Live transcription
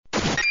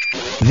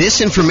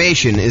This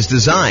information is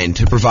designed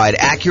to provide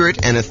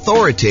accurate and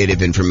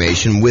authoritative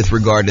information with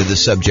regard to the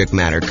subject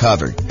matter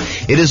covered.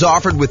 It is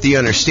offered with the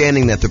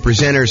understanding that the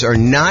presenters are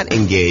not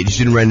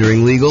engaged in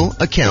rendering legal,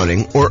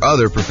 accounting, or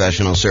other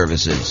professional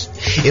services.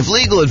 If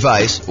legal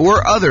advice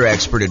or other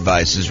expert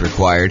advice is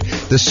required,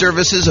 the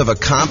services of a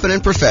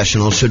competent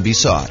professional should be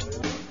sought.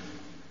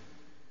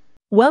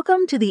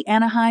 Welcome to the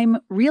Anaheim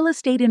Real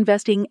Estate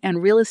Investing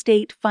and Real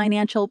Estate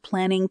Financial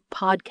Planning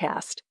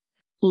Podcast.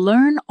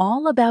 Learn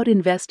all about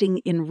investing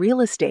in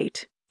real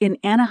estate in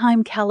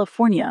Anaheim,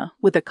 California,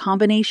 with a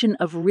combination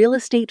of real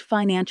estate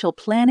financial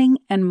planning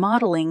and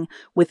modeling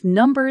with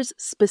numbers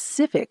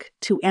specific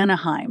to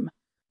Anaheim,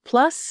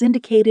 plus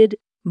syndicated,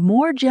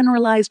 more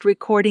generalized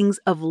recordings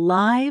of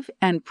live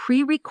and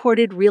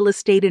pre-recorded real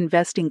estate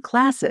investing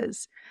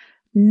classes,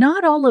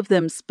 not all of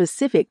them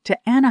specific to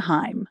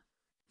Anaheim.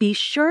 Be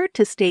sure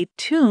to stay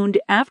tuned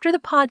after the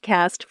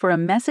podcast for a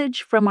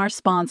message from our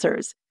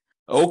sponsors.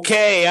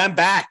 Okay, I'm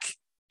back.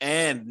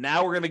 And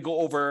now we're going to go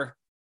over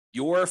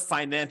your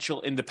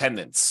financial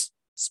independence.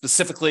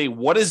 Specifically,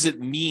 what does it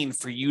mean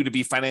for you to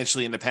be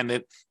financially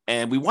independent?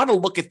 And we want to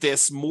look at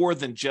this more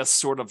than just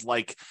sort of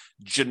like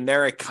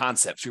generic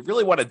concepts. We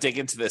really want to dig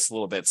into this a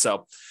little bit.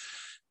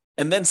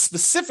 And then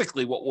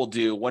specifically what we'll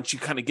do once you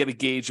kind of get a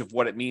gauge of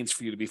what it means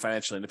for you to be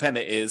financially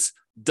independent is,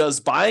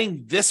 does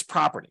buying this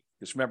property,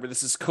 because remember,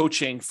 this is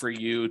coaching for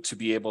you to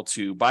be able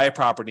to buy a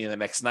property in the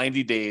next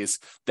 90 days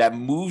that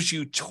moves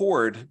you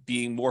toward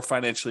being more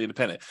financially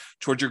independent,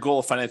 toward your goal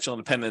of financial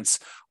independence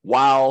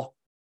while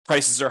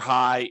prices are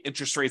high,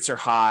 interest rates are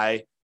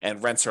high,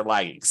 and rents are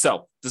lagging.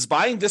 So does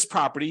buying this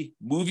property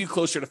move you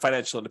closer to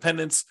financial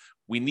independence?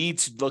 We need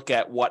to look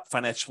at what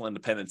financial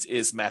independence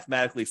is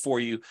mathematically for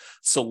you.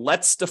 So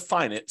let's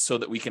define it so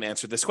that we can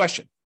answer this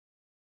question.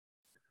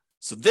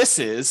 So this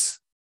is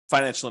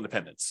financial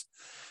independence.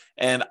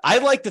 And I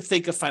like to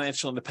think of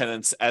financial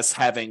independence as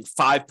having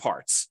 5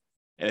 parts.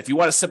 And if you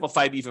want to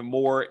simplify it even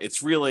more,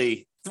 it's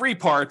really 3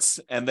 parts.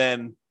 And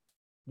then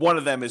one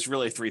of them is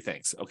really 3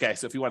 things. Okay.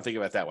 So if you want to think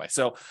about it that way.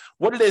 So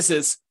what it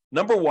is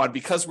number one,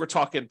 because we're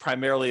talking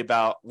primarily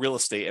about real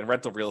estate and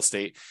rental real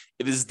estate,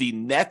 it is the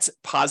net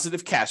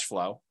positive cash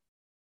flow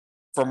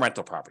from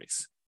rental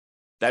properties.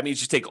 That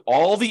means you take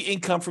all the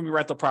income from your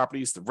rental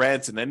properties, the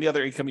rent, and any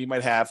other income you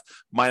might have,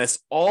 minus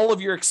all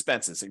of your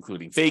expenses,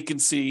 including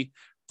vacancy,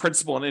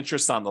 principal and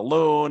interest on the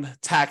loan,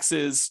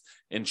 taxes,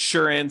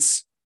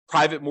 insurance,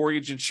 private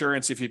mortgage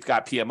insurance if you've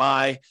got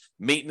PMI,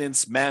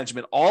 maintenance,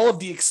 management, all of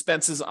the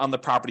expenses on the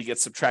property get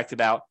subtracted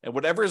out. And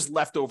whatever is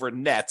left over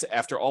net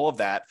after all of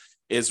that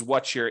is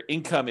what your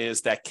income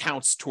is that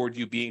counts toward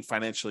you being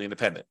financially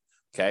independent.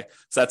 Okay.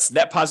 So that's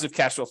net positive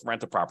cash flow from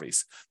rental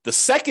properties. The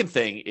second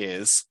thing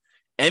is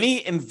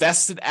any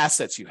invested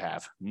assets you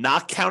have,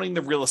 not counting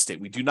the real estate.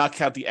 We do not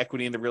count the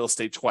equity in the real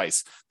estate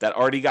twice. That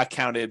already got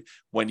counted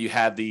when you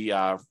had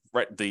the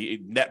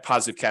net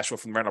positive cash flow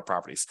from rental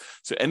properties.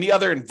 So any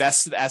other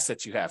invested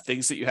assets you have,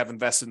 things that you have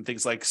invested in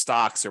things like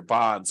stocks or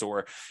bonds,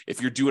 or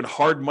if you're doing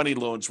hard money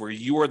loans where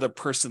you are the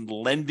person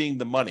lending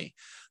the money,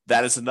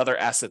 that is another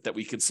asset that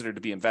we consider to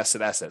be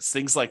invested assets.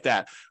 Things like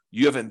that.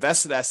 You have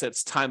invested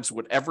assets times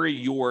whatever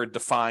your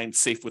defined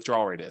safe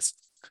withdrawal rate is.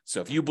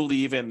 So if you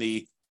believe in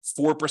the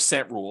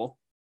 4% rule,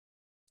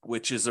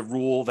 which is a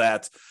rule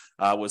that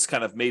was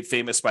kind of made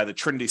famous by the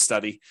Trinity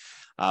study,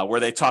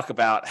 where they talk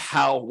about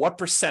what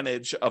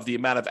percentage of the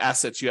amount of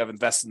assets you have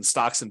invested in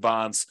stocks and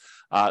bonds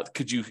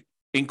could you,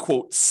 in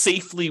quote,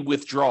 safely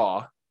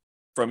withdraw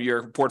from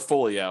your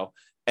portfolio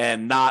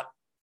and not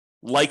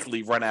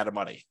likely run out of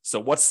money. So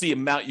what's the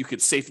amount you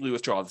could safely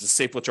withdraw? It's a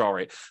safe withdrawal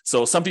rate.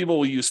 So some people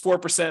will use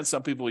 4%,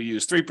 some people will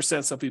use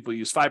 3%, some people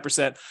use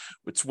 5%.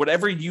 It's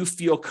whatever you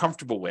feel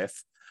comfortable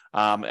with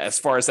as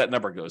far as that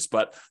number goes.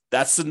 But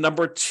that's the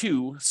number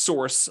 2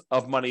 source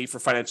of money for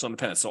financial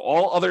independence. So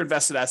all other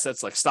invested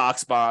assets like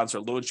stocks, bonds, or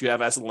loans you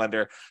have as a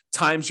lender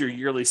times your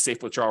yearly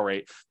safe withdrawal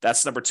rate,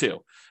 that's number 2.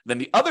 Then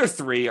the other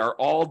 3 are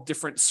all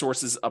different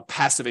sources of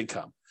passive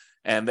income.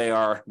 And they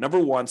are, number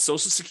 1,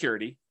 Social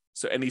Security.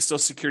 So any Social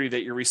Security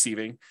that you're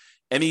receiving,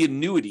 any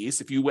annuities.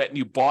 If you went and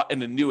you bought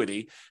an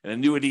annuity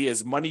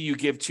is money you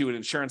give to an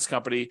insurance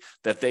company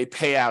that they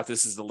pay out.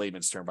 This is the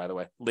layman's term, by the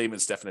way,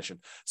 layman's definition.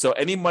 So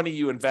any money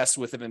you invest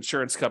with an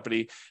insurance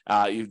company,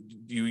 you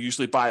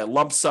usually buy a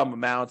lump sum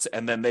amount,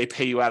 and then they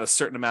pay you out a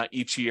certain amount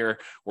each year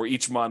or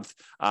each month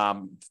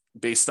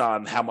based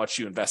on how much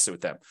you invested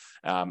with them.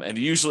 And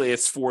usually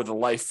it's for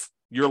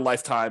your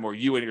lifetime or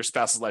you and your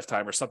spouse's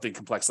lifetime or something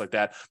complex like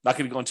that. I'm not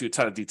going to go into a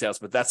ton of details,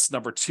 but that's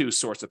number 2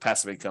 source of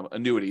passive income,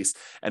 annuities.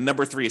 And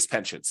number 3 is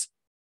pensions.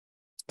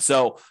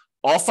 So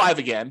all 5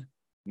 again,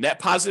 net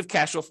positive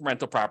cash flow from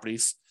rental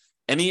properties,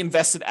 any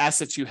invested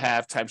assets you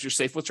have times your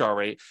safe withdrawal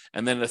rate,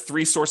 and then the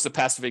 3 sources of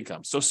passive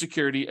income, Social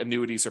Security,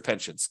 annuities, or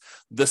pensions.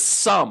 The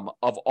sum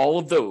of all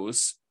of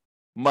those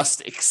must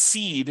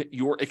exceed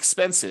your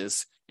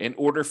expenses in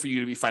order for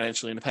you to be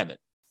financially independent.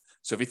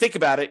 So if you think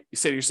about it, you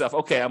say to yourself,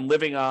 okay, I'm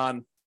living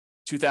on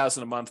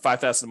 $2,000 a month,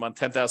 $5,000 a month,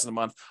 $10,000 a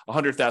month,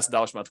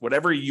 $100,000 a month,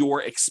 whatever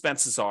your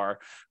expenses are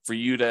for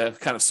you to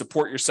kind of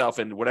support yourself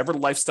and whatever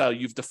lifestyle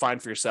you've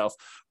defined for yourself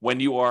when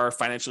you are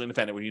financially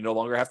independent, when you no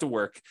longer have to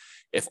work.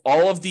 If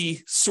all of the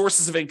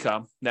sources of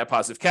income, net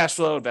positive cash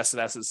flow, invested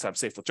assets times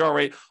safe withdrawal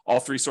rate, all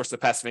three sources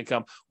of passive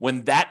income,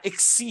 when that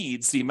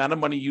exceeds the amount of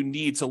money you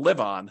need to live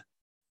on,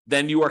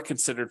 then you are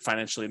considered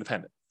financially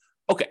independent.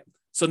 Okay,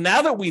 so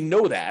now that we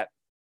know that,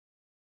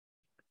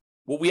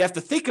 what we have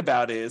to think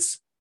about is,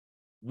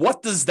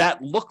 what does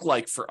that look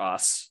like for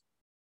us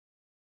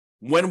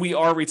when we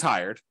are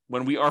retired,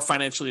 when we are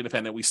financially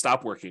independent, we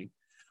stop working?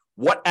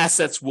 What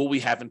assets will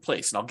we have in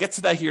place? And I'll get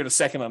to that here in a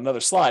second on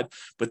another slide,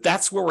 but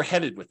that's where we're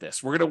headed with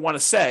this. We're going to want to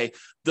say,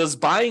 does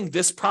buying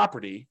this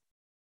property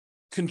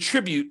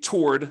contribute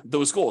toward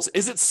those goals?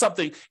 Is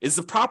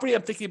the property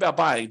I'm thinking about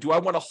buying, do I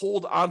want to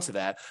hold on to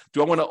that?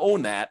 Do I want to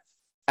own that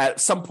at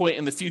some point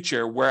in the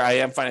future where I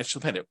am financially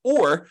independent?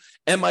 Or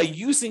am I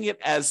using it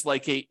as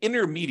like a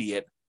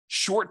intermediate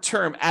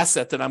short-term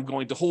asset that I'm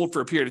going to hold for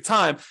a period of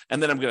time,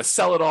 and then I'm going to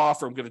sell it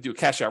off, or I'm going to do a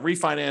cash out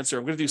refinance, or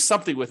I'm going to do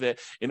something with it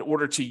in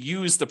order to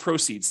use the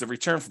proceeds, the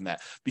return from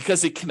that,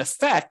 because it can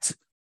affect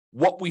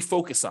what we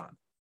focus on.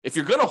 If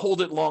you're going to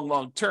hold it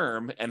long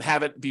term and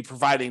have it be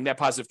providing net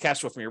positive cash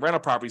flow from your rental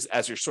properties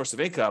as your source of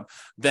income,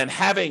 then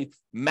having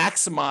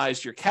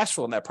maximized your cash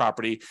flow in that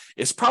property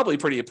is probably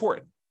pretty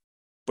important.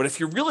 But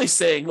if you're really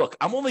saying, look,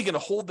 I'm only going to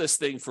hold this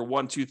thing for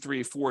 1, 2,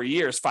 3, 4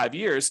 years, 5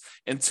 years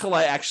until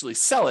I actually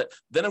sell it,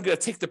 then I'm going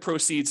to take the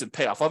proceeds and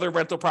pay off other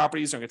rental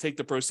properties. I'm going to take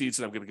the proceeds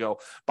and I'm going to go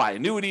buy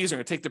annuities. I'm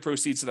going to take the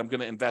proceeds and I'm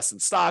going to invest in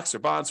stocks or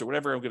bonds or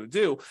whatever I'm going to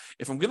do.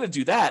 If I'm going to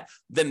do that,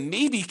 then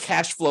maybe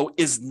cash flow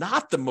is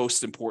not the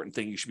most important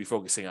thing you should be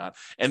focusing on.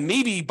 And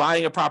maybe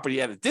buying a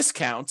property at a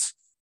discount,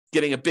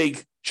 getting a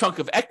big chunk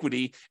of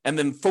equity, and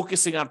then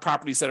focusing on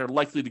properties that are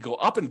likely to go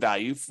up in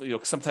value,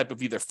 some type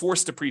of either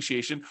forced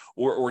appreciation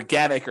or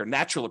organic or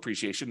natural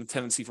appreciation, the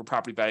tendency for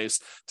property values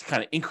to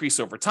kind of increase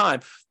over time,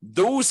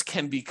 those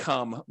can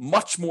become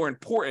much more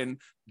important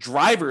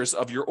drivers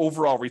of your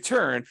overall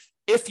return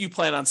if you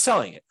plan on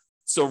selling it.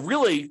 So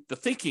really, the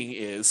thinking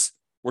is,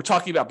 we're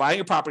talking about buying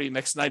a property in the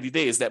next 90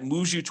 days that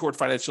moves you toward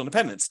financial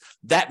independence.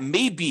 That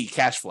may be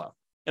cash flow.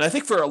 And I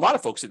think for a lot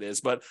of folks it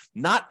is, but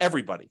not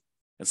everybody.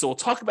 And so we'll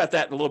talk about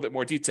that in a little bit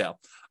more detail.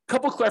 A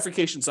couple of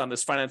clarifications on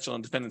this financial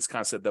independence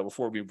concept, though,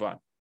 before we move on.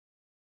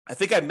 I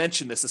think I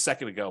mentioned this a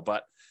second ago,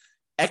 but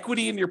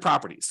equity in your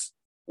properties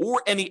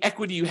or any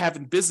equity you have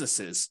in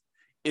businesses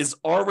is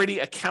already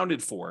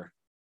accounted for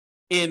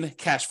in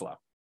cash flow.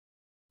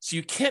 So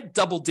you can't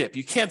double dip.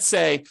 You can't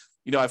say,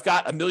 I've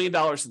got $1 million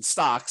in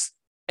stocks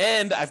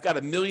and I've got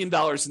 $1 million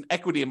in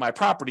equity in my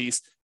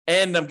properties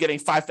and I'm getting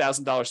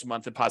 $5,000 a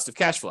month in positive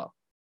cash flow.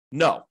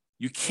 No.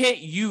 You can't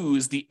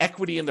use the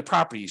equity in the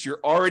properties. You're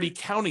already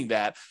counting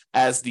that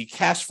as the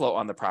cash flow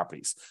on the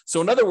properties.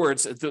 So in other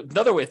words,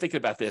 another way of thinking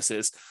about this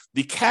is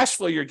the cash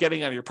flow you're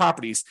getting on your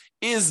properties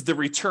is the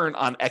return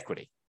on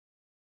equity.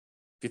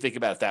 If you think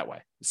about it that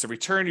way, it's the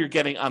return you're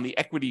getting on the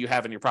equity you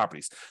have in your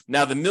properties.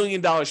 Now, the $1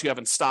 million you have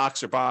in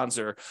stocks or bonds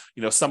or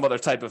some other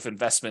type of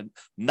investment,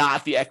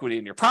 not the equity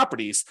in your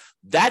properties,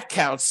 that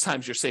counts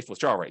times your safe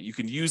withdrawal rate. You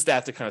can use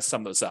that to kind of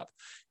sum those up.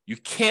 You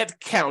can't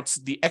count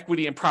the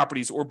equity in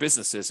properties or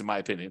businesses, in my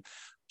opinion,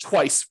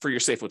 twice for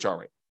your safe withdrawal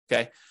rate,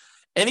 okay?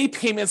 Any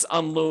payments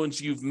on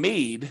loans you've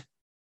made,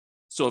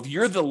 so if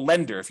you're the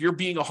lender, if you're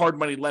being a hard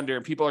money lender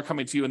and people are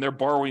coming to you and they're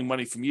borrowing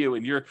money from you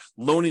and you're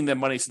loaning them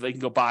money so they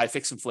can go buy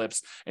fix and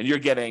flips and you're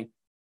getting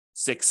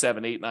 6,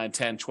 7, 8, 9,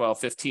 10,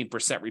 12,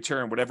 15%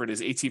 return, whatever it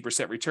is,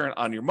 18% return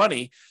on your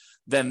money,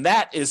 then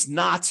that is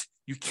not,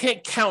 you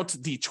can't count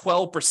the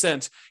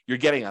 12% you're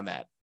getting on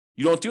that.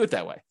 You don't do it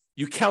that way.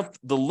 You count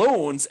the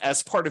loans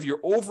as part of your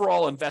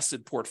overall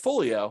invested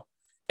portfolio,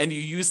 and you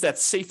use that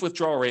safe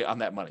withdrawal rate on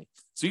that money.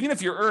 So even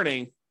if you're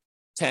earning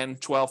 10,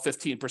 12,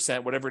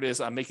 15%, whatever it is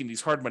on making these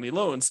hard money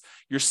loans,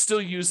 you're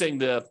still using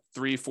the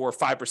 3, 4,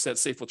 5%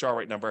 safe withdrawal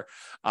rate number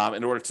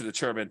in order to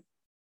determine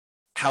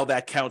how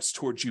that counts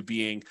towards you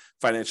being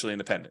financially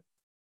independent.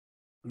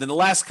 Then the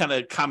last kind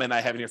of comment I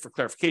have in here for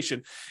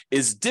clarification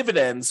is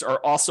dividends are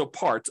also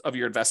part of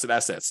your invested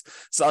assets.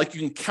 So like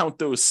you can count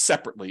those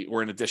separately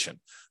or in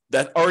addition.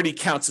 That already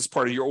counts as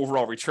part of your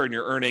overall return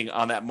you're earning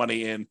on that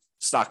money in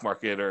stock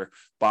market or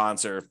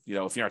bonds, or,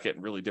 if you're not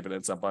getting really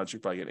dividends on bonds,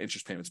 you're probably getting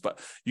interest payments, but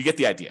you get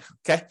the idea.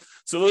 Okay.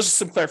 So those are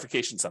some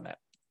clarifications on that.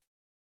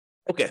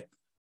 Okay.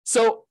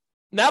 So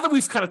now that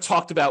we've kind of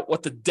talked about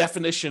what the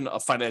definition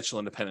of financial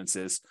independence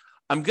is,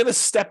 I'm going to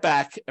step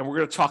back and we're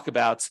going to talk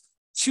about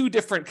two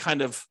different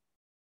kind of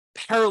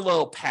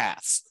parallel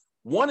paths.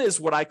 One is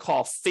what I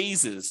call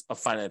phases of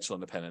financial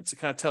independence. It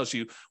kind of tells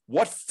you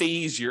what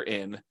phase you're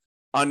in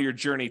on your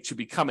journey to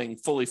becoming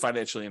fully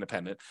financially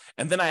independent.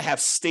 And then I have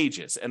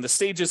stages. And the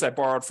stages I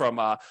borrowed from,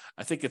 I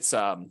think it's,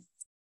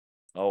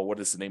 what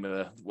is the name of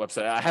the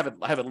website? I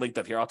haven't linked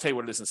that here. I'll tell you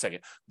what it is in a second.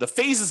 The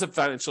phases of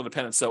financial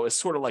independence, though, is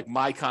sort of like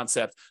my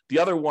concept. The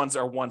other ones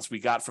are ones we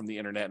got from the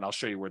internet, and I'll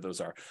show you where those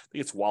are. I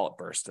think it's Wallet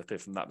Burst,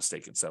 if I'm not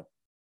mistaken. So,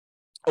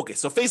 okay,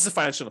 so phases of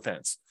financial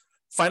independence.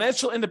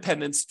 financial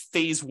independence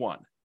phase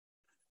one.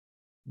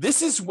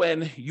 This is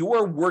when you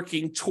are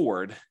working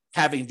toward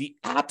having the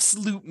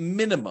absolute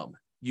minimum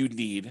you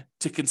need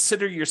to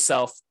consider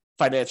yourself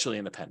financially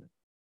independent.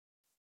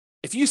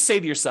 If you say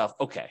to yourself,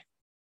 okay,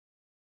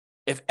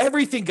 if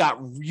everything got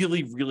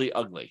really, really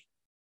ugly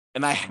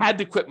and I had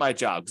to quit my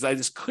job because I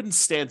just couldn't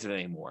stand it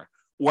anymore,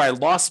 or I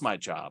lost my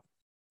job,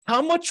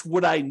 how much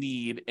would I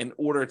need in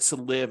order to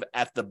live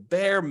at the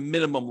bare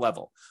minimum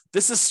level?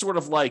 This is sort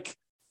of like,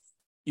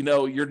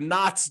 you're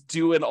not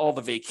doing all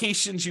the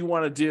vacations you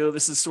want to do.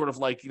 This is sort of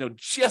like,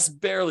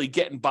 just barely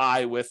getting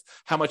by with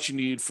how much you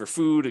need for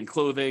food and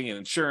clothing and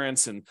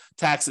insurance and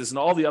taxes and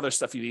all the other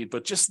stuff you need,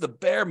 but just the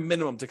bare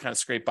minimum to kind of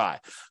scrape by.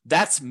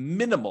 That's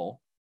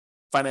minimal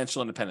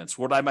financial independence,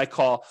 what I might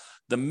call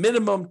the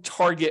minimum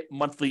target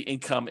monthly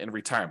income in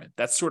retirement.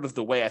 That's sort of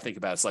the way I think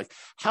about it. It's like,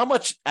 how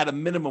much at a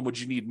minimum would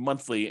you need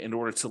monthly in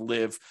order to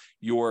live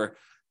your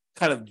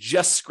kind of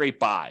just scrape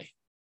by?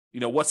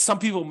 What some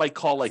people might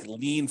call like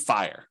lean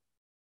financial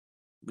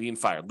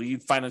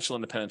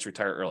independence,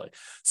 retire early.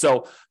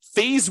 So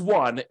phase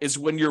one is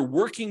when you're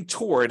working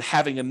toward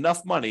having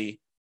enough money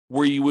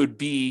where you would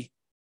be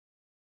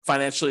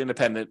financially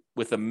independent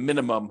with a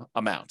minimum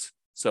amount.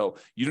 So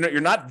you're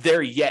not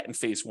there yet in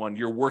phase one.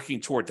 You're working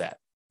toward that.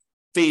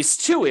 Phase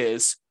two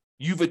is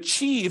you've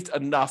achieved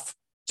enough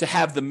to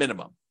have the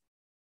minimum.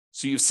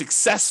 So you've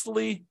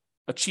successfully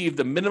achieved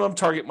the minimum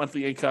target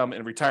monthly income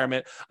in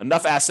retirement,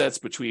 enough assets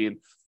between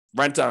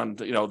rent on,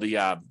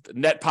 the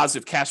net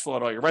positive cash flow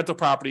on all your rental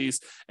properties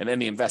and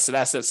any invested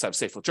assets have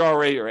safe withdrawal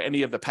rate or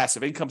any of the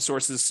passive income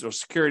sources, Social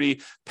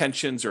Security,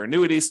 pensions, or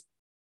annuities.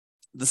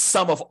 The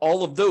sum of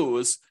all of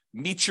those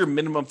meets your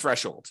minimum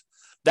threshold.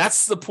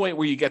 That's the point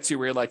where you get to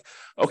where you're like,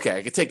 okay,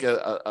 I can take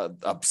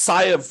a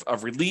sigh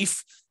of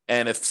relief.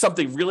 And if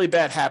something really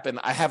bad happened,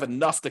 I have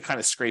enough to kind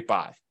of scrape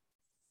by.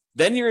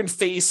 Then you're in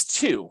phase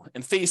two.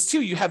 In phase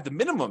two, you have the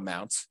minimum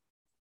amount,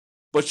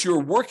 but you're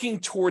working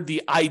toward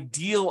the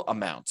ideal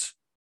amount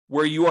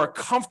where you are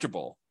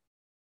comfortable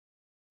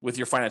with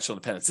your financial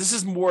independence. This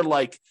is more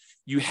like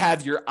you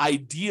have your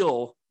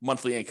ideal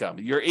monthly income.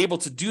 You're able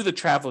to do the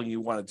traveling you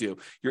want to do.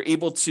 You're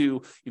able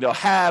to,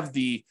 have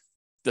the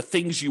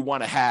things you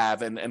want to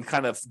have and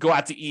kind of go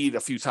out to eat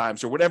a few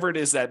times or whatever it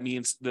is that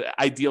means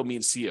the ideal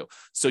means to you.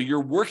 So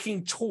you're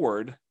working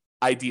toward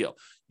ideal.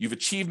 You've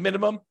achieved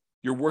minimum.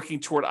 You're working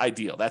toward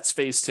ideal. That's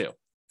phase two.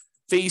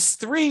 Phase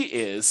three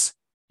is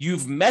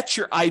you've met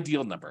your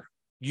ideal number.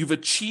 You've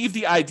achieved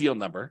the ideal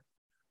number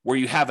where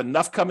you have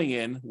enough coming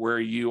in, where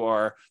you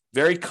are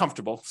very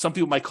comfortable. Some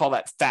people might call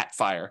that fat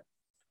fire,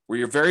 where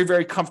you're very,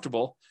 very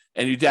comfortable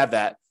and you have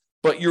that,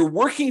 but you're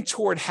working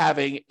toward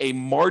having a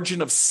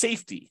margin of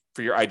safety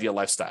for your ideal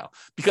lifestyle.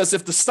 Because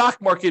if the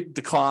stock market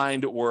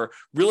declined or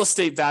real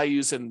estate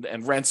values and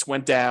rents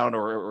went down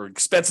or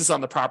expenses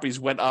on the properties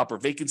went up or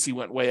vacancy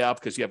went way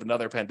up because you have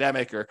another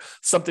pandemic or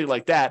something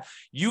like that,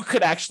 you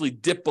could actually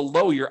dip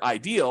below your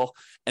ideal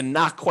and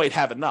not quite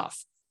have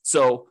enough.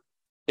 So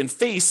in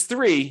phase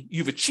three,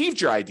 you've achieved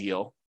your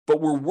ideal,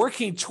 but we're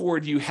working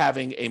toward you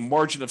having a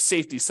margin of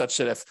safety such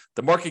that if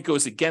the market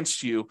goes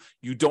against you,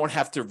 you don't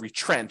have to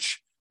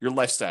retrench your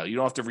lifestyle. You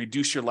don't have to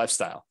reduce your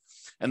lifestyle.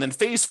 And then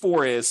phase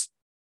four is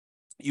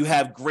you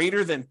have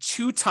greater than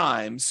 2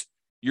 times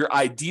your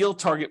ideal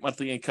target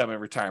monthly income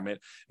in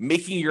retirement,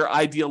 making your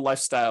ideal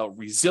lifestyle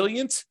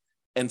resilient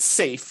and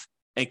safe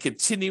and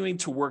continuing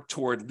to work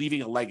toward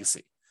leaving a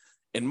legacy.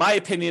 In my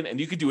opinion, and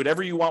you can do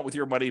whatever you want with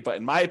your money, but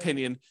in my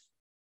opinion,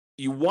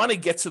 you want to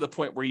get to the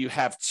point where you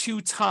have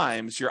 2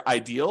 times your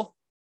ideal.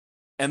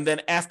 And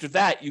then after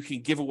that, you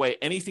can give away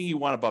anything you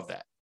want above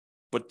that.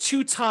 But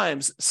 2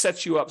 times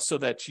sets you up so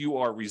that you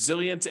are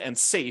resilient and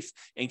safe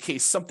in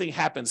case something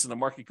happens and the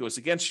market goes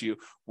against you,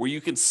 where you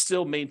can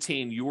still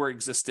maintain your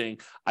existing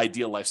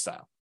ideal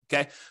lifestyle.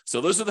 Okay. So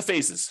those are the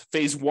phases.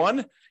 Phase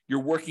 1, you're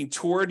working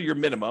toward your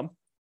minimum.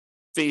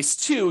 Phase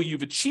 2,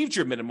 you've achieved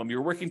your minimum.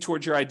 You're working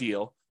towards your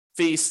ideal.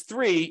 Phase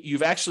 3,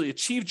 you've actually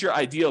achieved your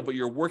ideal, but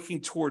you're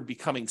working toward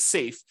becoming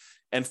safe.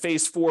 And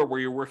phase 4,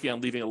 where you're working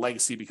on leaving a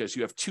legacy because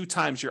you have 2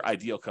 times your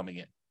ideal coming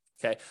in.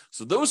 Okay,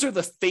 so those are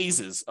the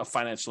phases of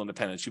financial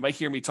independence. You might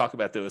hear me talk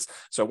about those.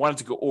 So I wanted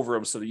to go over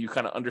them so that you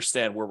kind of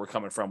understand where we're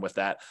coming from with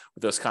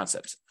those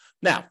concepts.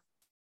 Now,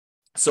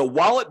 so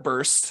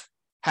WalletBurst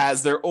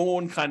has their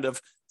own kind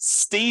of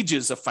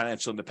stages of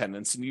financial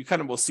independence, and you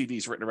kind of will see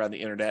these written around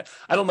the internet.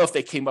 I don't know if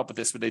they came up with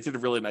this, but they did a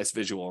really nice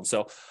visual, and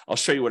so I'll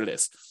show you what it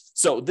is.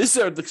 So these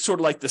are the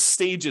sort of like the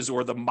stages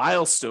or the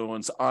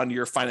milestones on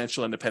your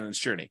financial independence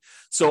journey.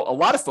 So a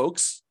lot of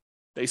folks,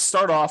 they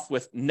start off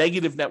with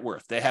negative net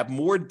worth. They have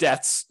more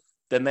debts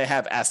than they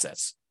have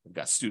assets. They've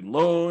got student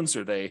loans,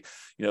 or they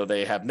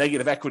have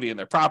negative equity in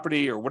their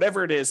property, or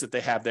whatever it is that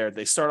they have there.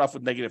 They start off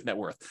with negative net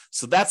worth.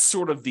 So that's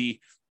sort of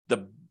the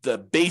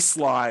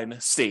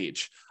baseline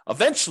stage.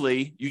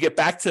 Eventually, you get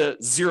back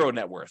to 0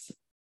 net worth.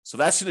 So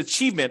that's an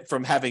achievement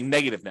from having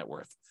negative net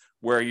worth,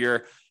 where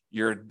your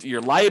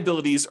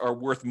liabilities are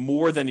worth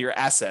more than your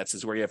assets,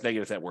 is where you have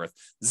negative net worth.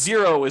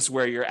 0 is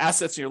where your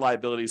assets and your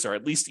liabilities are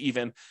at least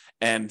even,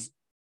 and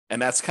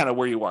And that's kind of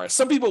where you are.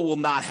 Some people will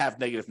not have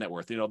negative net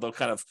worth. They'll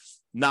kind of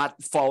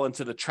not fall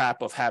into the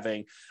trap of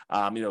having,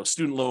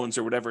 student loans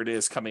or whatever it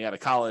is coming out of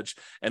college,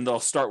 and they'll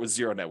start with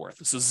zero net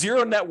worth. So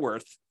zero net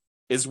worth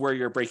is where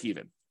you're break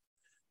even.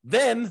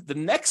 Then the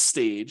next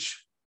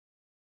stage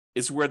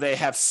is where they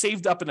have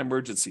saved up an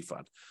emergency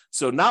fund.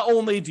 So not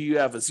only do you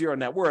have a zero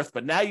net worth,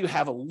 but now you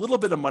have a little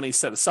bit of money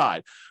set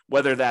aside,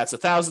 whether that's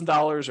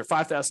 $1,000 or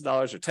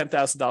 $5,000 or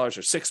 $10,000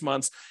 or 6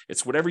 months.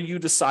 It's whatever you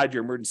decide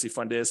your emergency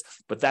fund is,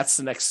 but that's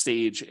the next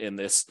stage in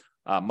this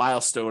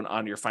milestone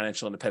on your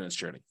financial independence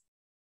journey.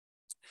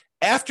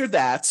 After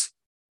that,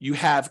 you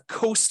have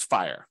Coast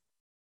Fire.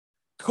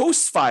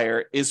 Coast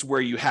Fire is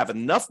where you have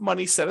enough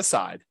money set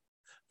aside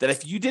that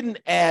if you didn't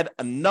add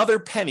another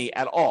penny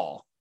at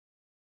all,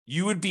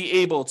 you would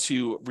be able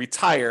to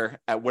retire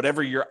at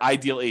whatever your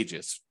ideal age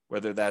is,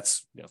 whether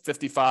that's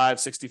 55,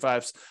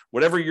 65,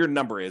 whatever your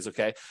number is,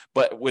 okay?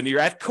 But when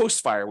you're at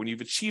Coast Fire, when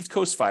you've achieved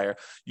Coast Fire,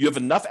 you have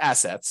enough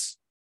assets,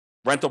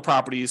 rental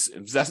properties,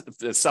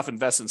 stuff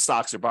invested in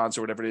stocks or bonds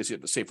or whatever it is, you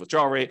have the safe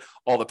withdrawal rate,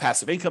 all the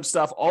passive income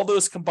stuff, all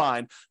those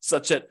combined,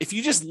 such that if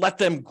you just let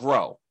them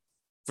grow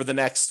for the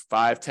next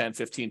 5, 10,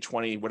 15,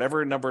 20,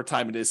 whatever number of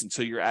time it is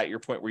until you're at your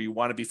point where you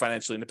want to be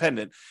financially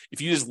independent. If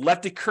you just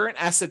let the current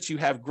assets you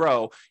have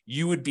grow,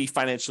 you would be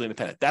financially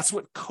independent. That's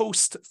what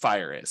Coast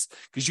Fire is,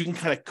 because you can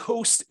kind of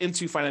coast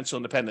into financial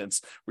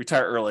independence,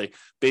 retire early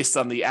based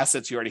on the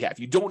assets you already have.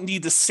 You don't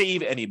need to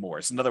save anymore.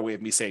 It's another way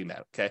of me saying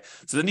that, okay?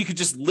 So then you could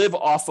just live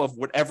off of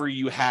whatever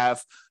you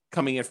have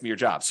coming in from your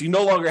job. So you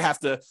no longer have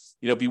to,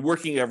 be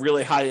working a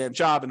really high-end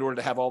job in order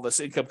to have all this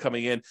income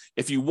coming in.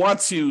 If you want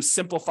to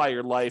simplify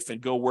your life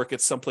and go work at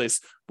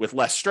someplace with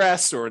less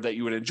stress or that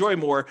you would enjoy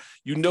more,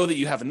 you know that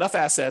you have enough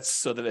assets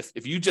so that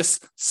if you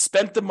just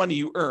spent the money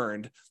you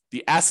earned,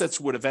 the assets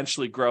would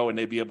eventually grow and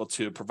they'd be able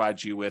to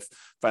provide you with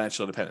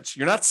financial independence.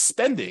 You're not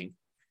spending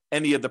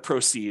any of the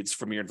proceeds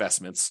from your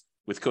investments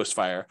with Coast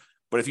Fire,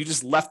 but if you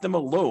just left them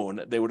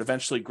alone, they would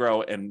eventually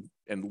grow and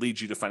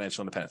lead you to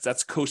financial independence.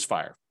 That's Coast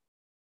Fire.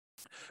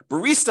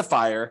 Barista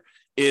Fire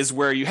is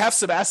where you have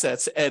some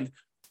assets, and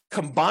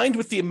combined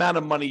with the amount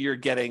of money you're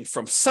getting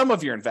from some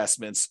of your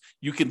investments,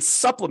 you can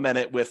supplement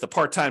it with a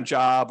part-time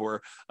job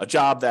or a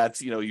job that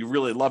you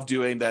really love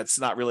doing that's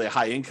not really a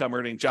high income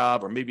earning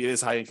job, or maybe it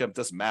is high income, it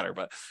doesn't matter,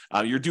 but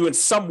you're doing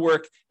some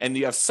work and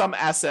you have some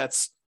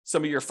assets,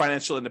 some of your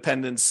financial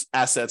independence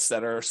assets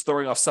that are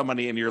throwing off some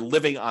money, and you're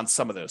living on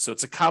some of those. So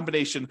it's a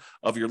combination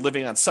of you're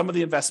living on some of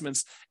the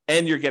investments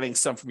and you're getting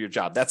some from your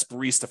job. That's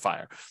Barista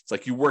Fire. It's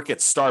like you work at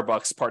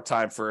Starbucks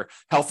part-time for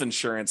health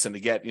insurance and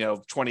to get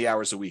 20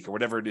 hours a week or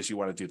whatever it is you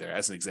want to do there,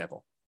 as an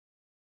example.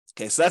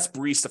 Okay, so that's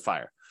Barista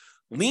Fire.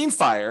 Lean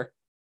Fire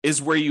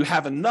is where you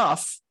have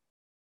enough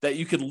that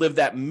you could live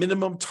that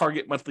minimum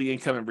target monthly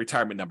income and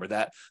retirement number,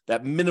 that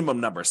minimum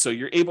number. So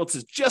you're able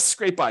to just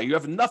scrape by. You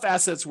have enough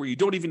assets where you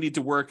don't even need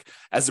to work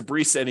as a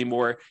barista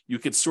anymore. You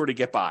could sort of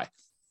get by.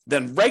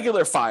 Then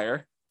regular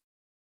Fire,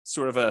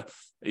 sort of a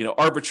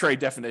arbitrary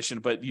definition,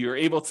 but you're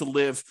able to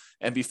live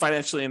and be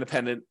financially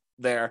independent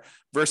there,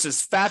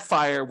 versus Fat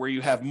Fire, where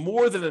you have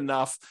more than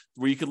enough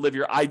where you can live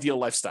your ideal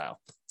lifestyle.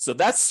 So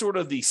that's sort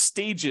of the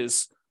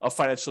stages of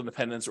financial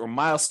independence or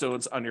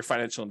milestones on your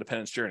financial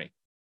independence journey.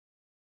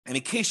 And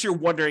in case you're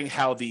wondering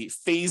how the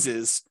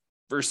phases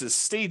versus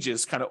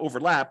stages kind of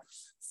overlap,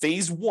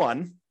 phase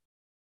 1,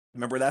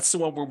 remember that's the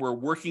one where we're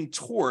working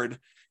toward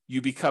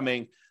you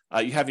becoming,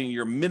 you having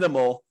your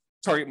minimal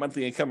target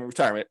monthly income in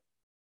retirement.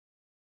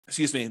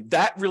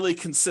 That really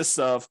consists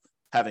of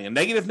having a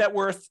negative net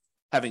worth,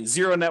 having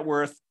zero net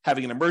worth,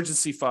 having an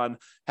emergency fund,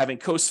 having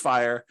Coast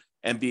Fire,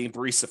 and being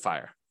Barista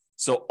Fire.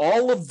 So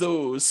all of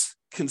those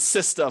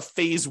consist of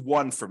phase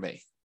 1 for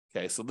me.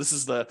 Okay, so this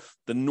is the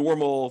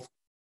normal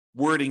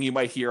wording you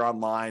might hear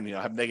online,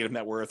 have negative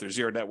net worth or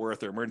zero net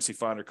worth or emergency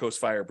fund or Coast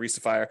Fire or Barista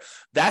Fire.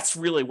 That's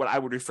really what I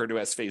would refer to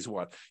as phase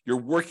 1. You're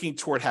working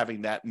toward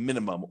having that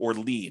minimum or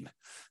lean.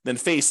 Then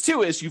phase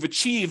 2 is you've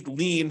achieved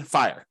lean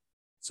fire.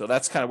 So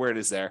that's kind of where it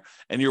is there.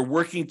 And you're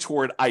working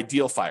toward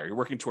ideal fire. You're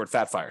working toward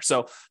fat fire.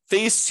 So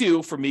phase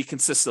 2 for me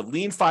consists of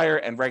lean fire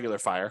and regular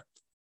fire.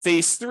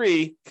 Phase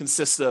 3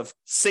 consists of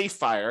safe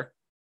fire,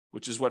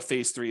 which is what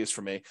phase 3 is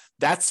for me.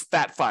 That's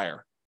fat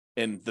fire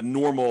in the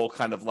normal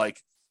kind of like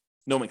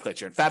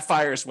nomenclature. And fat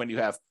fire is when you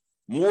have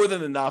more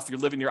than enough, you're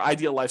living your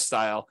ideal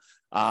lifestyle.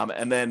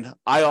 And then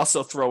I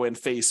also throw in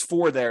phase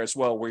 4 there as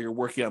well, where you're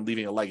working on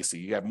leaving a legacy.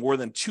 You have more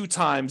than 2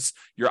 times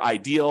your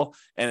ideal,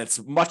 and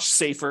it's much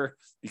safer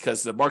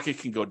because the market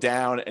can go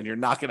down and you're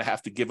not going to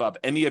have to give up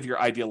any of your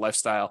ideal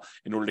lifestyle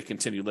in order to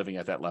continue living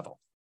at that level.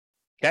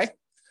 Okay.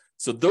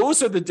 So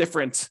those are the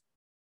different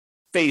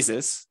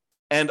phases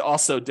and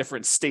also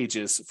different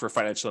stages for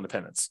financial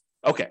independence.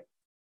 Okay.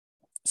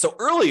 So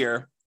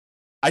earlier,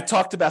 I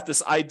talked about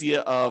this idea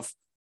of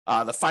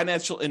the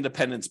financial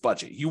independence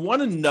budget. You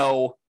want to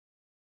know,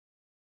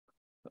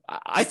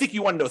 I think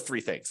you want to know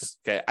 3 things.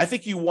 Okay. I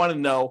think you want to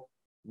know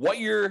what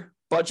your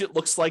budget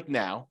looks like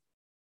now,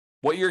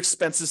 what your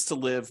expenses to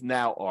live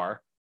now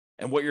are,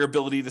 and what your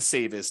ability to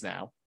save is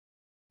now,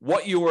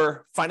 what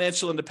your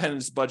financial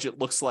independence budget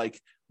looks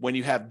like when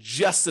you have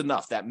just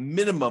enough, that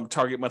minimum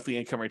target monthly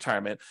income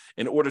retirement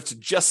in order to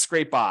just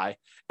scrape by.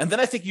 And then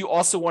I think you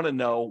also want to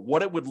know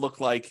what it would look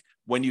like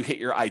when you hit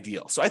your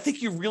ideal. So I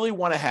think you really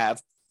want to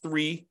have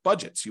 3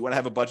 budgets. You want to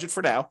have a budget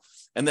for now.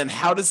 And then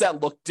how does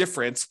that look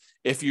different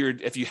if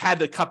you had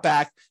to cut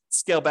back,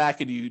 scale back,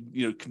 and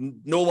you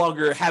no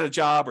longer had a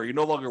job, or you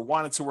no longer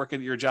wanted to work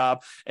at your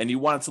job and you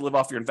wanted to live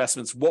off your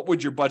investments? What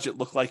would your budget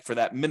look like for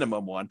that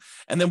minimum one?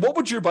 And then what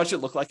would your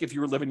budget look like if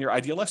you were living your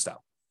ideal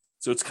lifestyle?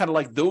 So it's kind of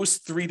like those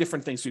 3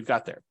 different things we've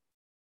got there.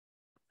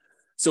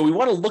 So we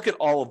want to look at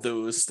all of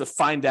those to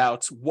find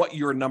out what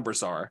your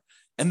numbers are.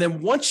 And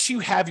then once you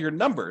have your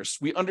numbers,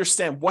 we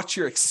understand what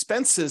your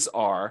expenses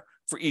are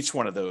for each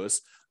one of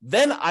those.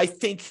 Then I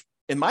think,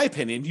 in my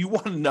opinion, you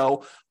want to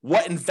know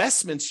what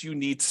investments you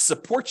need to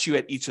support you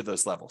at each of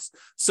those levels.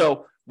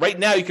 So right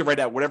now you can write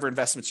out whatever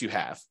investments you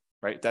have,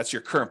 right? That's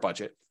your current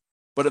budget.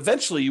 But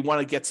eventually you want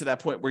to get to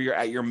that point where you're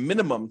at your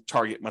minimum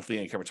target monthly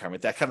income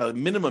retirement, that kind of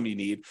minimum you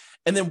need.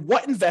 And then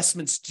what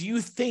investments do you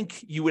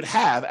think you would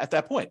have at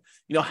that point?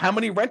 How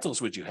many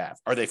rentals would you have?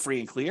 Are they free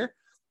and clear?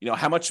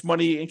 How much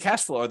money in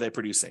cash flow are they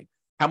producing?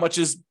 How much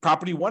is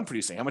property 1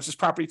 producing? How much is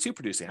property 2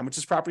 producing? How much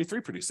is property 3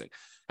 producing?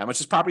 How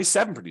much is property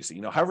 7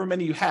 producing? However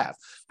many you have.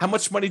 How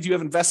much money do you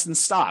have invested in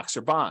stocks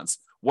or bonds?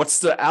 What's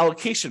the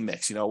allocation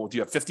mix? Do you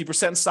have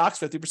 50% in stocks,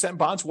 50% in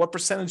bonds? What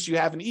percentage do you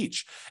have in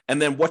each?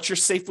 And then what's your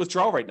safe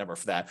withdrawal rate number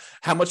for that?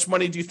 How much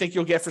money do you think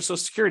you'll get for Social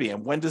Security?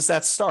 And when does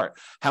that start?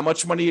 How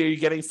much money are you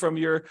getting from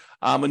your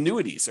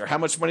annuities? Or how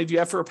much money do you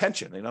have for a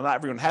pension? Not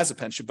everyone has a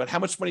pension, but how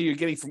much money are you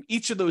getting from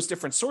each of those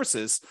different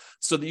sources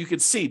so that you can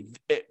see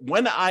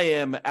when I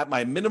am at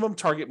my minimum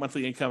target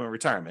monthly income in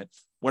retirement,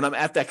 when I'm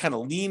at that kind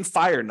of lean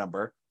fire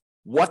number,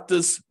 what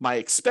does my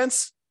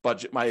expense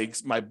budget,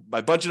 my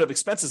budget of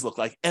expenses look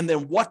like? And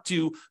then what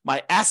do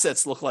my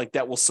assets look like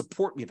that will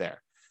support me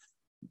there?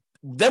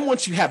 Then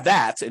once you have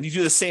that, and you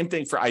do the same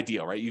thing for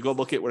ideal, right? You go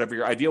look at whatever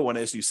your ideal one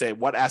is, you say,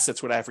 what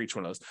assets would I have for each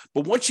one of those?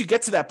 But once you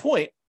get to that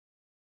point,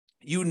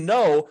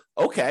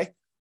 okay,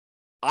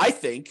 I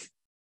think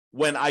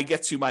when I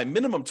get to my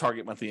minimum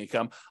target monthly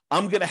income,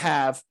 I'm going to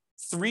have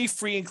 3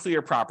 free and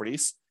clear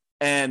properties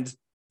and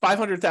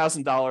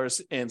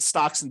 $500,000 in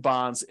stocks and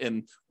bonds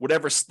in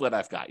whatever split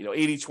I've got,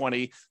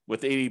 80-20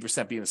 with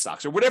 80% being in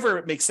stocks, or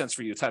whatever makes sense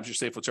for you times your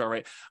safe withdrawal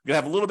rate. I'm going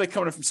to have a little bit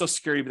coming in from Social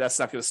Security, but that's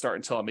not going to start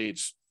until I'm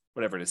age,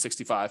 whatever it is,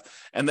 65.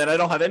 And then I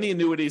don't have any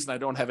annuities and I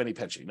don't have any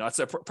pension. It's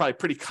a probably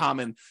pretty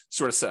common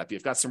sort of setup.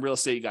 You've got some real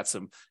estate, you got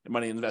some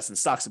money invested in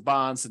stocks and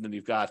bonds, and then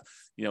you've got,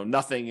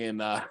 nothing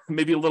in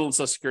maybe a little in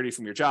Social Security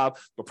from your job,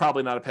 but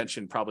probably not a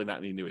pension, probably not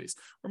any annuities,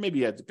 or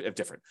maybe a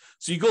different.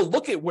 So you go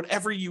look at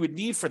whatever you would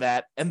need for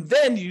that. And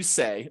then you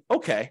say,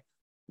 okay,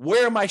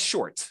 where am I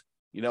short?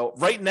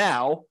 Right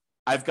now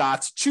I've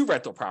got 2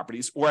 rental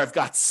properties, or I've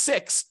got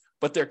 6,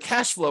 but their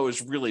cash flow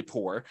is really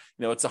poor.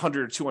 It's $100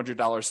 or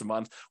 $200 a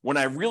month when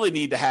I really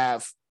need to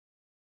have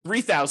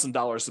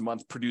 $3,000 a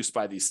month produced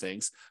by these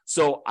things.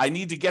 So I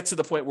need to get to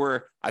the point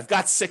where I've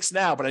got 6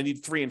 now, but I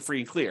need 3 and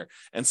free and clear.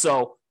 And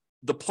so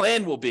the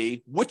plan will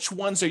be, which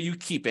ones are you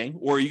keeping,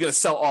 or are you going to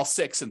sell all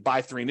 6 and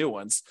buy 3 new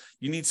ones?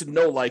 You need to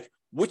know,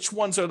 which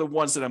ones are the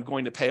ones that I'm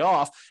going to pay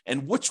off,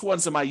 and which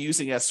ones am I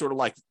using as sort of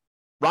like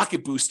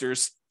rocket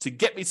boosters to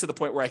get me to the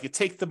point where I could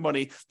take the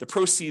money, the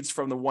proceeds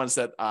from the ones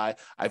that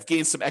I've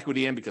gained some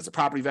equity in because the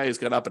property value has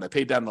gone up and I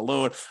paid down the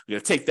loan. I'm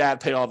going to take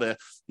that, pay all the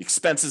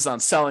expenses on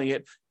selling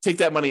it, take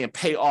that money and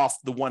pay off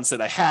the ones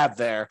that I have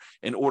there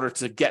in order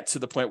to get to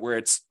the point where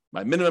it's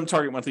my minimum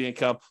target monthly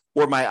income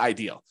or my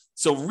ideal.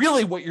 So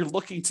really what you're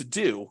looking to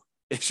do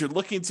is you're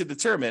looking to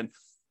determine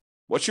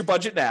what's your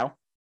budget now,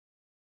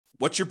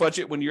 what's your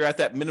budget when you're at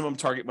that minimum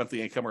target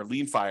monthly income or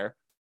lean fire,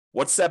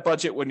 what's that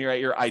budget when you're at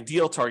your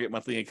ideal target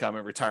monthly income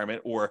in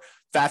retirement or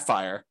fat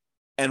fire,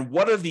 and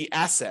what are the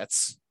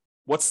assets,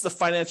 what's the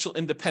financial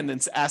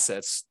independence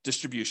assets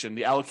distribution,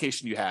 the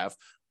allocation you have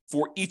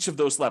for each of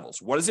those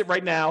levels. What is it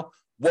right now?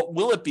 What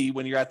will it be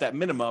when you're at that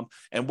minimum?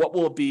 And what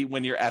will it be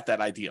when you're at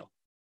that ideal?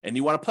 And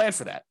you want to plan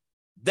for that.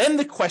 Then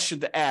the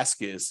question to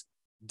ask is,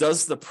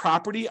 does the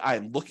property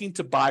I'm looking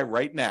to buy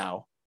right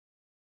now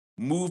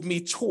move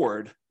me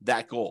toward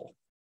that goal?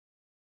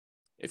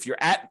 If you're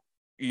at,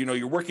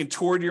 you're working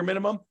toward your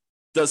minimum,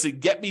 does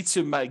it get me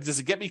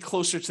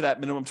closer to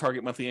that minimum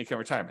target monthly income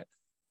retirement?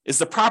 Is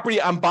the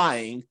property I'm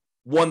buying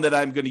one that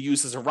I'm going to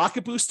use as a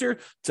rocket booster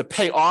to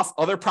pay off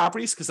other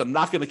properties because I'm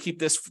not going to keep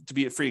this to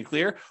be free and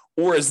clear?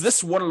 Or is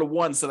this one of the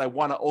ones that I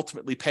want to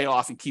ultimately pay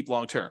off and keep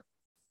long-term?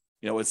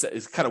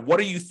 It's kind of, what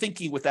are you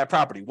thinking with that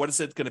property? What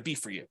is it going to be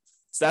for you?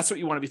 So that's what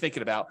you want to be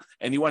thinking about.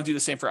 And you want to do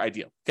the same for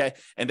ideal. Okay.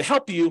 And to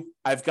help you,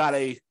 I've got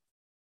a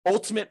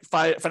ultimate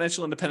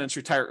financial independence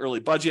retire early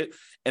budget.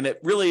 And it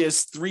really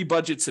is 3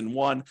 budgets in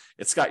one.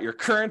 It's got your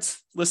current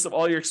list of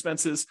all your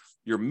expenses,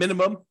 your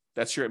minimum,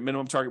 that's your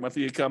minimum target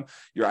monthly income,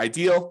 your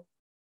ideal.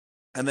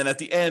 And then at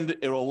the end,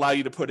 it will allow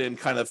you to put in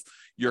kind of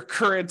your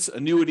current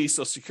annuity,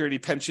 Social Security,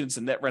 pensions,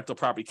 and net rental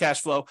property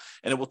cash flow.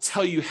 And it will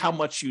tell you how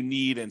much you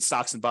need in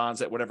stocks and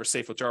bonds at whatever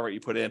safe withdrawal rate you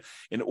put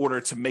in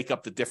order to make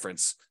up the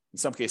difference In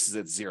some cases,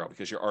 it's zero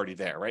because you're already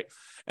there, right?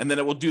 And then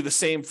it will do the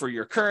same for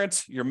your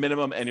current, your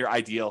minimum, and your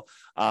ideal.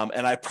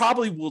 And I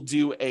probably will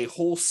do a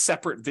whole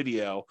separate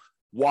video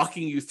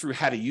walking you through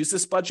how to use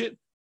this budget.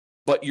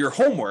 But your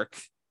homework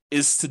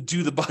is to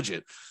do the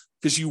budget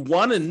because you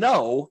want to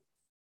know,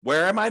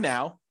 where am I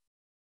now?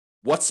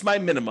 What's my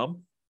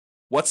minimum?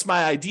 What's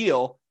my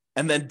ideal?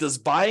 And then does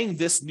buying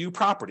this new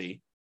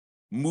property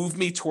move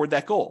me toward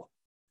that goal?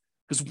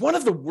 Because one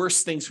of the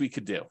worst things we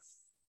could do,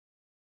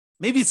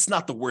 maybe it's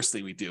not the worst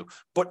thing we do,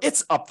 but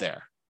it's up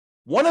there.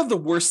 One of the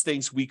worst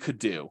things we could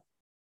do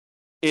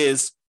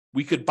is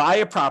we could buy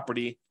a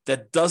property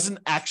that doesn't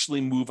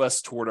actually move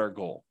us toward our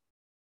goal.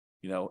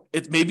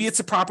 Maybe it's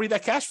a property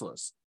that cash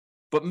flows,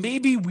 but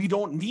maybe we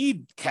don't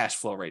need cash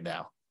flow right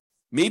now.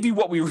 Maybe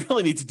what we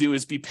really need to do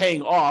is be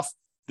paying off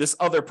this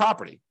other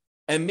property.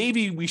 And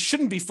maybe we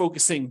shouldn't be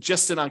focusing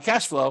just in on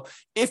cash flow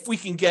if we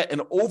can get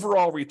an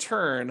overall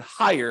return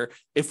higher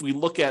if we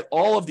look at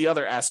all of the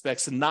other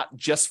aspects and not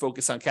just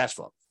focus on cash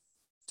flow.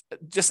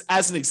 Just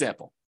as an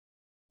example,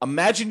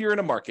 imagine you're in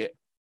a market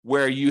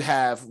where you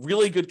have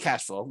really good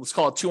cash flow. Let's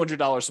call it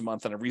 $200 a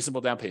month on a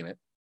reasonable down payment.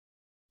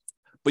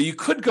 But you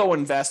could go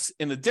invest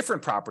in a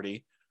different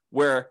property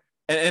where,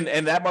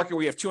 and that market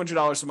where you have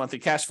 $200 a month in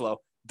cash flow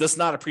does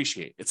not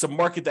appreciate. It's a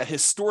market that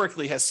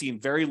historically has seen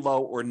very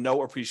low or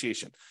no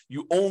appreciation.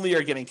 You only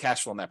are getting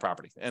cash flow on that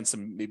property and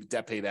some maybe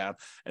debt pay down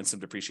and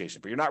some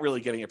depreciation, but you're not really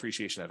getting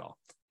appreciation at all.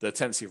 The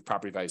tendency of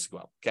property values to go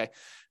up. Okay.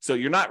 So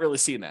you're not really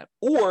seeing that.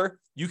 Or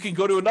you can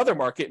go to another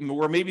market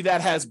where maybe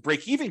that has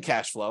break-even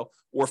cash flow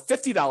or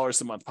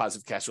 $50 a month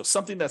positive cash flow,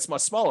 something that's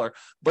much smaller,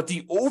 but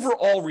the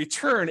overall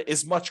return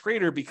is much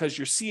greater because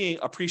you're seeing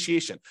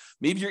appreciation.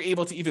 Maybe you're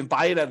able to even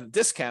buy it at a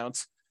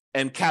discount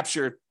and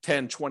capture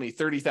 $10,000, $20,000,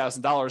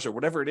 $30,000 or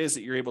whatever it is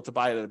that you're able to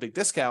buy it at a big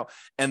discount.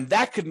 And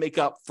that could make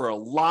up for a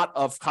lot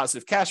of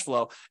positive cash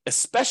flow,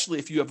 especially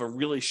if you have a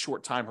really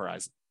short time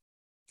horizon.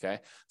 Okay.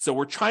 So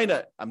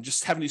I'm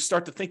just having you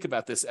start to think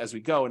about this as we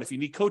go. And if you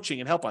need coaching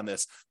and help on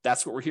this,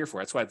 that's what we're here for.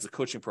 That's why it's a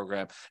coaching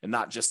program and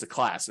not just a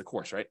class, a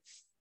course, right?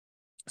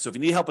 So if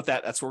you need help with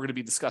that, that's what we're going to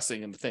be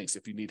discussing in the things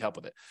if you need help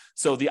with it.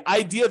 So the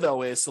idea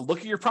though is to look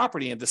at your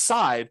property and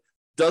decide,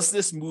 does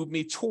this move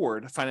me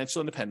toward financial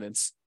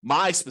independence,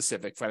 my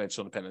specific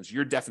financial independence,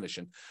 your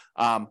definition,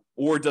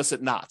 or does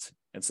it not?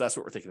 And so that's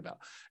what we're thinking about.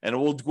 And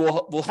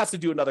we'll have to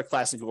do another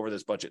class and go over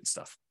this budget and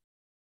stuff.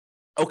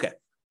 Okay.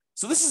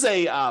 So this is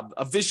a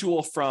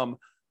visual from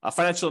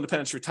Financial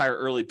Independence Retire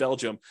Early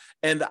Belgium.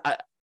 And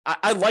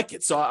I like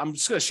it. So I'm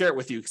just going to share it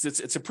with you because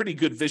it's a pretty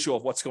good visual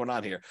of what's going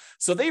on here.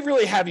 So they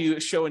really have you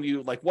showing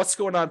you like what's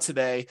going on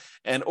today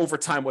and over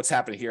time what's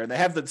happening here. And they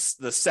have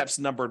the steps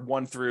numbered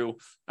 1 through,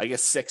 I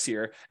guess, 6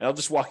 here. And I'll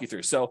just walk you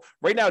through. So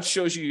right now it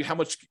shows you how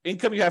much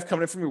income you have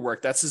coming in from your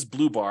work. That's this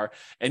blue bar.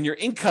 And your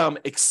income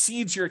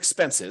exceeds your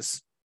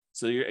expenses.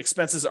 So your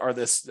expenses are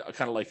this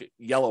kind of like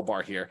yellow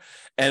bar here.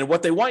 And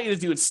what they want you to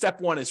do in step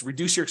 1 is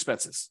reduce your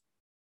expenses.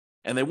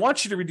 And they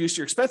want you to reduce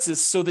your expenses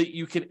so that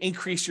you can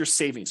increase your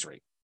savings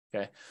rate.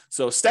 Okay.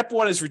 So step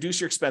 1 is reduce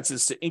your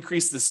expenses to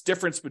increase this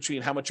difference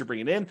between how much you're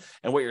bringing in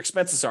and what your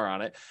expenses are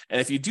on it. And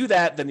if you do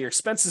that, then your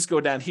expenses go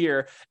down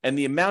here and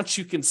the amount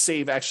you can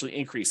save actually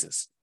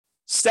increases.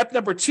 Step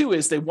number 2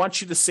 is they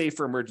want you to save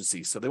for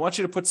emergencies. So they want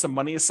you to put some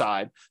money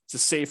aside to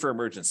save for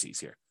emergencies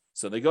here.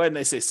 So they go ahead and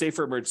they say save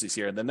for emergencies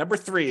here. And then number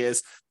 3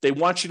 is they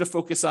want you to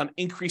focus on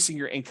increasing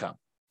your income.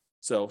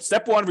 So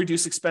step 1,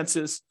 reduce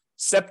expenses.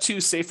 Step 2,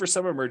 save for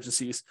some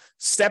emergencies.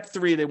 Step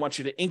 3, they want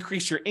you to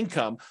increase your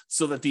income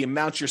so that the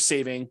amount you're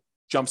saving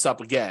jumps up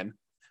again.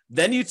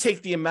 Then you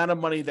take the amount of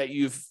money that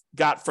you've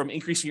got from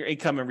increasing your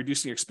income and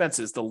reducing your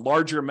expenses, the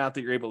larger amount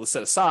that you're able to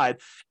set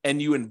aside,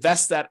 and you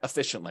invest that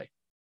efficiently.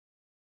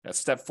 That's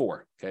step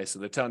 4. Okay, so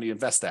they're telling you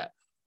invest that.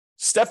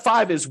 Step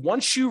 5 is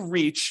once you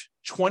reach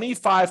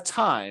 25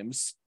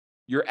 times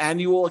your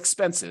annual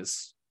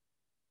expenses,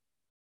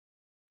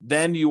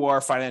 then you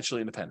are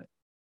financially independent.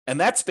 And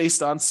that's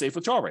based on safe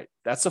withdrawal rate.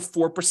 That's a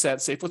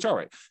 4% safe withdrawal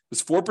rate.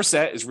 Because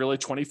 4% is really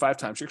 25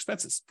 times your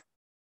expenses.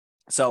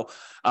 So,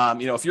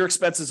 if your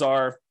expenses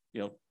are,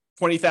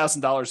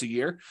 $20,000 a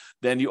year,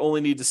 then you only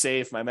need to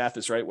save, my math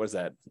is right, what is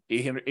that,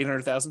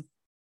 800,000?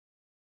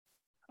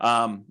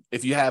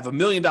 If you have $1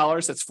 million,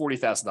 that's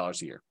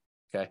 $40,000 a year.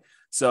 Okay.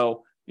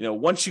 So,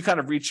 once you kind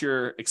of reach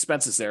your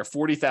expenses there,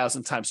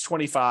 40,000 times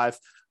 25,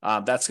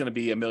 that's going to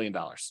be $1 million.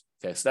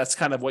 Okay, so that's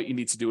kind of what you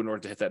need to do in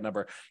order to hit that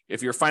number.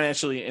 If you're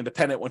financially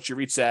independent, once you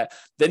reach that,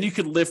 then you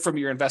can live from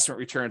your investment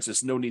returns.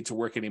 There's no need to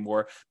work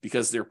anymore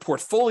because their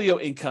portfolio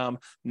income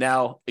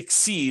now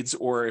exceeds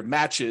or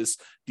matches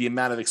the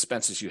amount of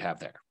expenses you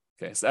have there.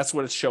 Okay, so that's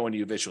what it's showing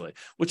you visually,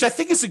 which I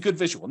think is a good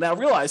visual. Now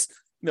realize,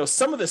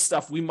 some of this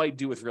stuff we might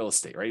do with real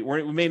estate, right?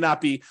 We may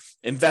not be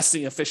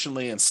investing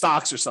efficiently in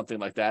stocks or something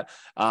like that.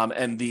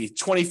 And the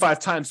 25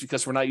 times,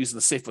 because we're not using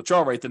the safe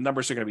withdrawal rate, the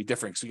numbers are going to be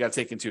different. So you got to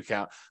take into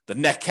account the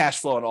net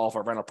cash flow on all of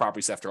our rental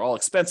properties after all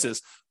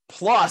expenses,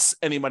 plus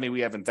any money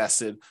we have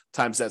invested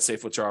times that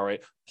safe withdrawal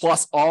rate,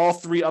 plus all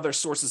three other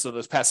sources of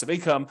those passive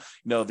income,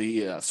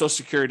 the Social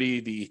Security,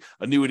 the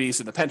annuities,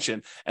 and the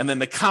pension. And then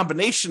the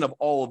combination of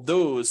all of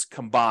those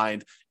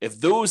combined, if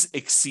those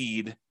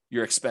exceed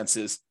your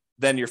expenses,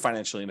 then you're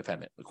financially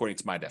independent, according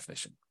to my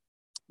definition.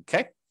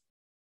 Okay?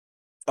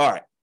 All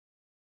right.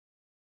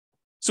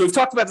 So we've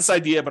talked about this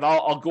idea, but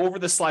I'll go over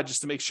this slide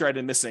just to make sure I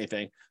didn't miss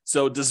anything.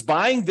 So does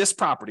buying this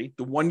property,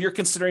 the one you're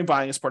considering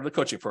buying as part of the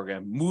coaching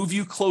program, move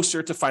you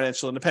closer to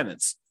financial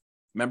independence?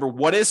 Remember,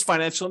 what is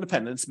financial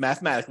independence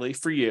mathematically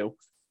for you?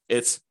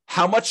 It's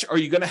how much are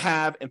you going to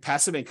have in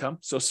passive income,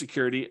 Social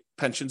Security,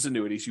 pensions,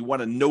 annuities. You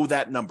want to know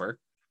that number.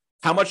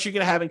 How much you're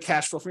going to have in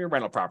cash flow from your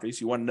rental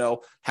properties. You want to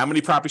know how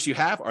many properties you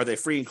have. Are they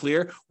free and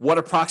clear? What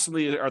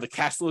approximately are the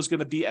cash flows going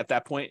to be at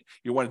that point?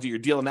 You want to do your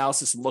deal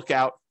analysis and look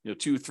out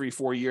 2, 3,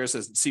 4 years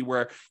and see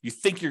where you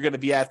think you're going to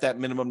be at that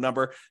minimum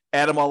number.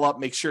 Add them all up,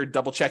 make sure,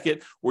 double check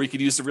it, or you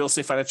could use the Real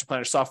Estate Financial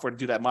Planner software to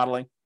do that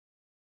modeling.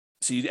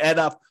 So you add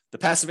up the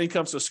passive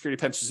income, Social Security,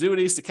 pensions,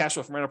 annuities, the cash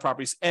flow from rental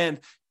properties, and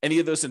any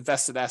of those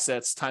invested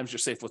assets times your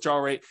safe withdrawal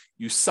rate.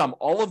 You sum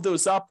all of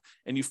those up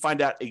and you find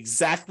out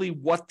exactly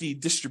what the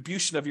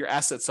distribution of your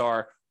assets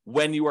are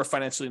when you are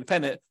financially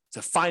independent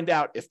to find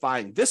out if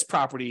buying this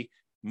property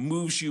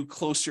moves you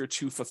closer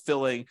to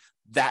fulfilling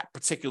that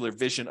particular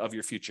vision of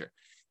your future.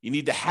 You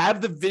need to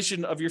have the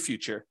vision of your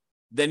future.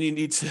 Then you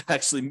need to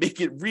actually make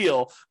it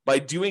real by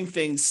doing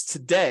things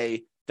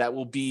today that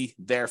will be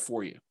there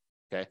for you.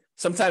 Okay.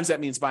 Sometimes that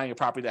means buying a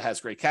property that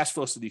has great cash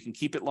flow so that you can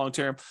keep it long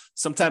term.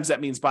 Sometimes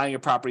that means buying a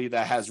property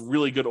that has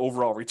really good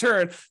overall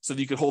return so that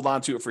you can hold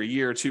on to it for a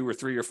year or 2 or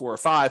 3 or 4 or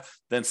 5,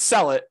 then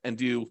sell it and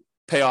do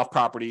pay off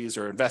properties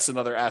or invest in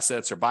other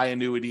assets or buy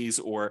annuities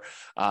or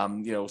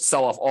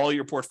sell off all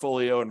your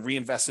portfolio and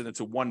reinvest it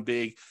into one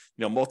big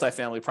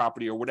multifamily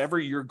property or whatever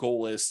your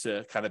goal is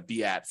to kind of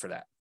be at for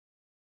that.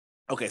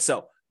 Okay,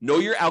 so know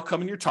your outcome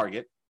and your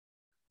target.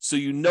 So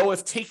you know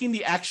if taking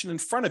the action in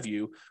front of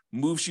you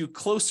moves you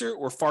closer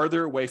or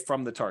farther away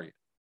from the target.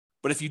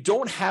 But if you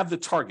don't have the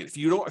target, if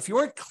you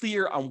aren't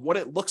clear on what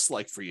it looks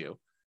like for you,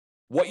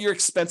 what your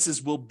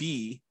expenses will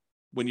be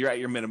when you're at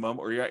your minimum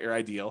or you're at your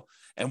ideal,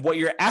 and what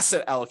your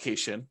asset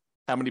allocation,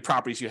 how many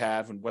properties you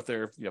have and what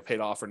they're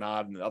paid off or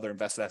not, and other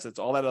invested assets,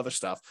 all that other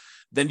stuff,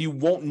 then you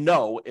won't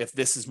know if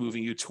this is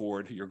moving you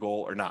toward your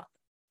goal or not.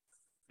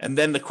 And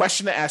then the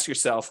question to ask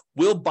yourself,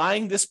 will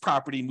buying this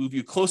property move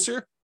you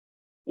closer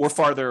or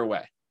farther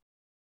away?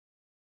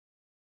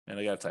 And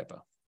I got a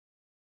typo.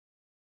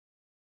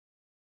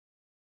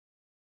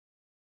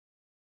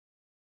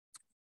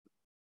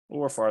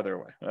 Or farther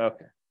away.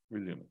 Okay,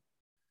 resuming.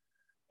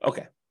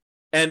 Okay.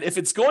 And if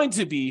it's going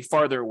to be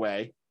farther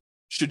away,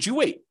 should you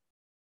wait?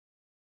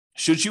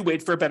 Should you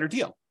wait for a better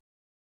deal?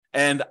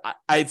 And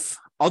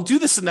I'll do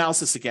this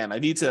analysis again.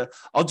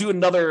 I'll do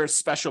another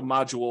special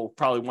module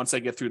probably once I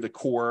get through the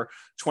core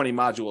 20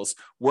 modules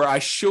where I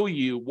show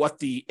you what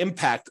the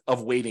impact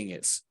of waiting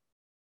is.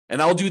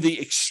 And I'll do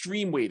the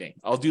extreme waiting.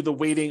 I'll do the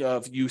waiting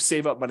of you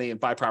save up money and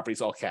buy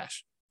properties all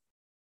cash.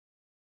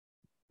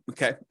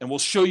 Okay. And we'll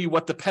show you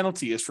what the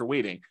penalty is for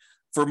waiting.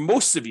 For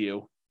most of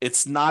you,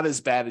 it's not as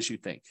bad as you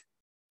think.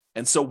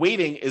 And so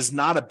waiting is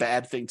not a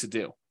bad thing to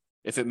do.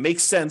 If it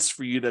makes sense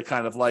for you to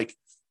kind of like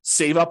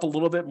save up a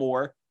little bit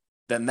more,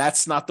 then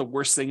that's not the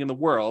worst thing in the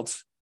world.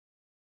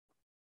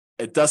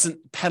 It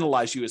doesn't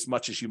penalize you as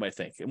much as you might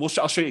think. And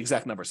I'll show you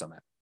exact numbers on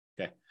that.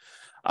 Okay.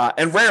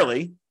 And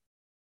rarely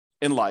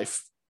in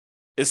life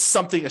is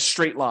something a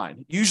straight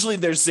line. Usually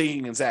there's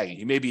zigging and zagging.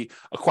 You may be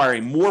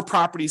acquiring more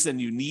properties than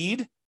you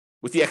need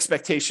with the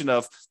expectation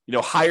of,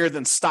 higher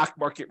than stock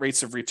market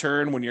rates of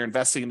return when you're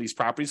investing in these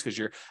properties because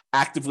you're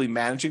actively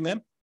managing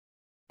them.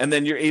 And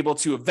then you're able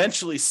to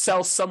eventually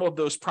sell some of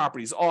those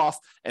properties off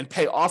and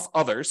pay off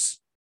others,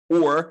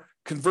 or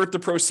convert the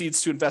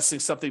proceeds to investing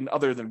something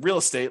other than real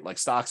estate, like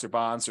stocks or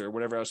bonds or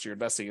whatever else you're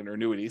investing in, or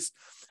annuities,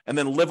 and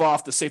then live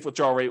off the safe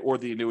withdrawal rate or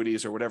the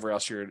annuities or whatever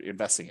else you're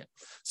investing in.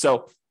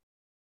 So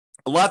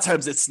a lot of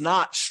times it's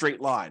not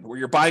straight line where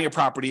you're buying a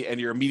property and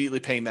you're immediately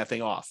paying that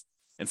thing off.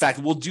 In fact,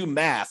 we'll do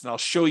math and I'll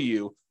show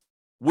you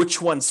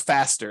which one's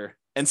faster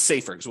and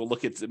safer, because we'll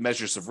look at the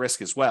measures of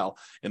risk as well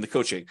in the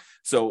coaching.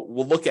 So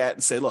we'll look at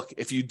and say, look,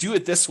 if you do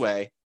it this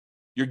way,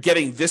 you're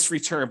getting this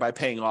return by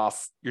paying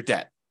off your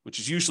debt, which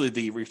is usually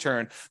the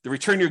return. The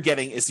return you're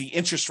getting is the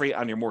interest rate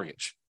on your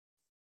mortgage,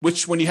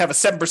 which when you have a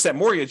 7%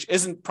 mortgage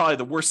isn't probably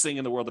the worst thing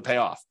in the world to pay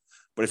off.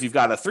 But if you've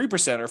got a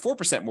 3% or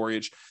 4%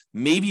 mortgage,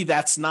 maybe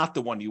that's not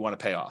the one you want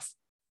to pay off.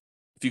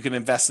 If you can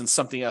invest in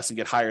something else and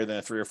get higher than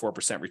a 3 or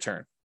 4%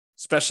 return,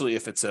 especially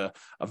if it's a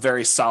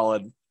very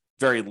solid,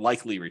 very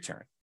likely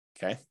return.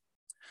 Okay.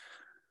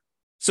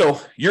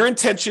 So your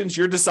intentions,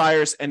 your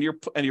desires, and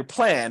your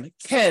plan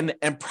can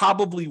and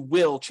probably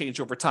will change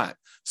over time.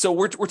 So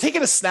we're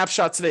taking a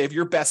snapshot today of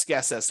your best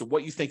guess as to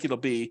what you think it'll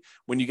be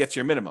when you get to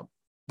your minimum.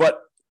 But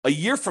a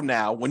year from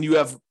now, when you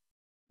have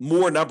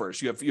more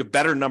numbers, you have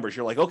better numbers,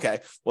 you're like,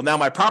 okay, well, now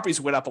my properties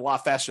went up a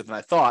lot faster than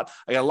I thought.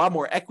 I got a lot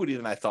more equity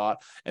than I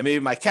thought. And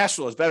maybe my cash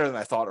flow is better than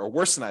I thought or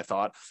worse than I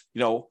thought.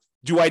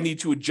 do I need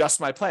to adjust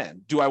my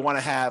plan? Do I want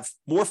to have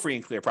more free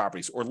and clear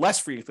properties or less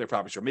free and clear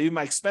properties? Or maybe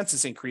my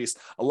expenses increased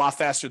a lot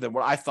faster than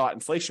what I thought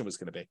inflation was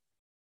going to be.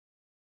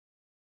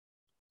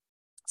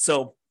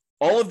 So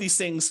all of these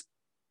things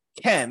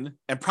can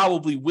and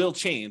probably will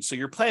change. So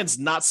your plan's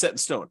not set in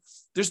stone.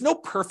 There's no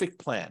perfect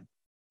plan,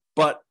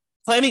 but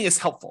planning is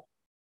helpful.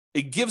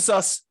 It gives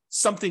us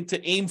something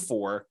to aim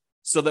for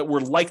so that we're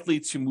likely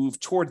to move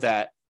toward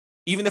that,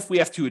 even if we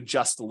have to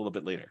adjust a little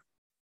bit later.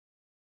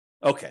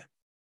 Okay.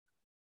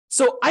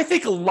 So I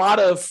think a lot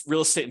of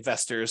real estate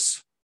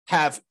investors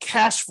have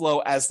cash flow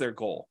as their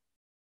goal.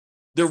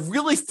 They're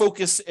really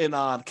focused in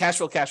on cash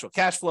flow, cash flow,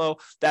 cash flow.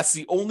 That's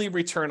the only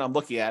return I'm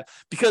looking at,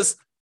 because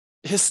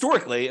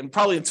historically, and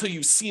probably until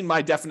you've seen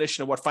my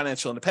definition of what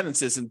financial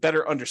independence is and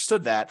better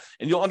understood that,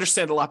 and you'll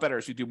understand a lot better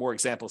as we do more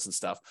examples and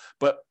stuff.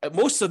 But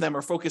most of them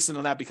are focusing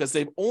on that because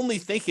they only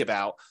think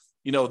about,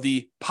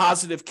 the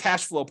positive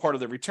cash flow part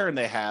of the return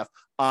they have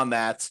on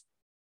that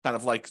kind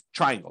of like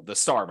triangle, the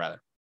star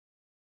rather.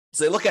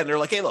 So they look at it and they're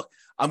like, hey, look,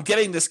 I'm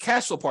getting this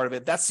cash flow part of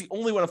it. That's the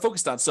only one I'm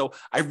focused on. So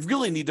I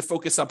really need to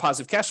focus on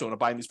positive cash flow when I'm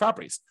buying these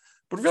properties.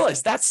 But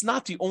realize that's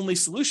not the only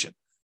solution.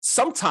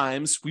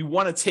 Sometimes we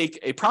want to take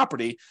a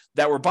property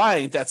that we're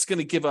buying that's going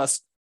to give us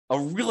a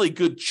really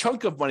good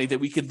chunk of money that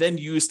we could then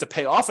use to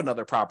pay off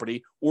another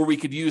property, or we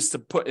could use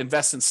to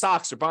invest in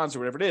stocks or bonds or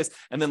whatever it is,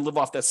 and then live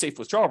off that safe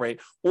withdrawal rate,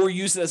 or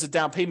use it as a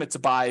down payment to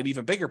buy an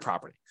even bigger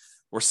property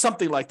or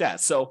something like that.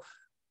 So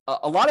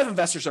a lot of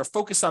investors are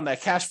focused on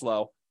that cash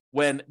flow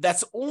when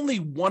that's only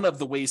one of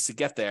the ways to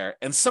get there.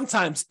 And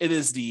sometimes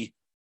it's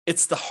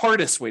the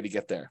hardest way to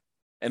get there.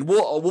 And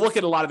we'll look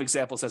at a lot of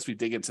examples as we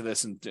dig into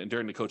this and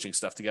during the coaching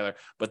stuff together,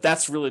 but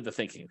that's really the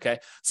thinking, okay?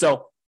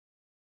 So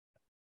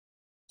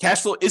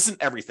cash flow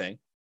isn't everything.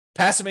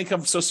 Passive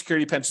income from Social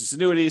Security, pensions,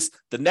 annuities,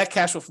 the net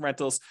cash flow from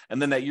rentals,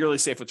 and then that yearly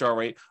safe withdrawal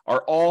rate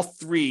are all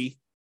 3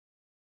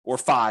 or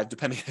 5,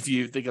 depending if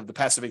you think of the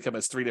passive income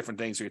as 3 different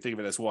things or you think of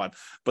it as one,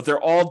 but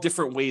they're all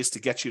different ways to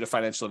get you to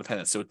financial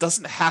independence. So it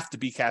doesn't have to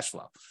be cash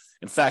flow.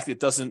 In fact,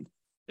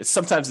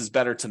 sometimes it's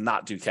better to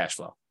not do cash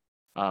flow.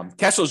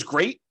 Cash flow is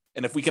great.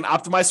 And if we can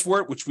optimize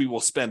for it, which we will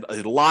spend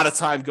a lot of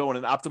time going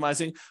and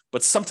optimizing,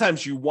 but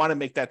sometimes you want to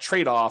make that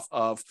trade-off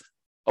of,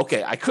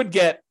 okay, I could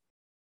get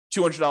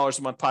 $200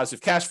 a month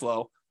positive cash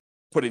flow,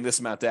 putting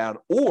this amount down,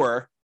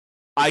 or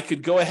I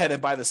could go ahead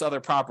and buy this other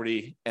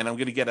property and I'm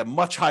going to get a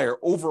much higher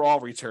overall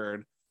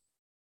return.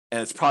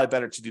 And it's probably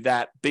better to do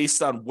that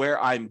based on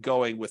where I'm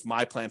going with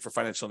my plan for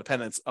financial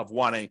independence of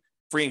wanting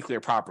free and clear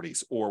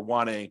properties, or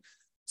wanting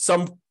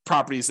some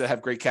properties that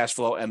have great cash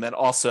flow, and then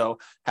also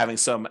having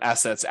some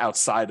assets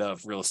outside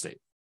of real estate.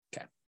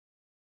 Okay.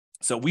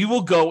 So we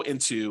will go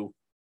into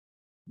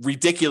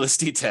ridiculous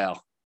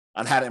detail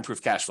on how to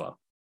improve cash flow.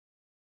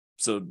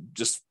 So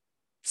just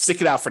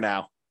stick it out for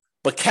now.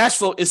 But cash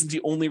flow isn't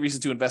the only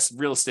reason to invest in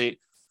real estate.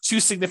 2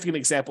 significant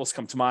examples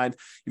come to mind.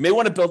 You may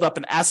want to build up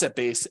an asset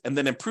base and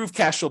then improve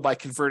cash flow by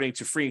converting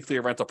to free and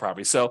clear rental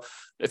property. So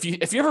if you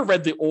ever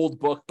read the old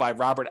book by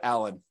Robert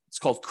Allen, it's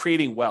called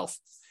Creating Wealth.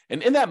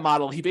 And in that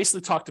model, he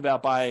basically talked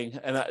about buying,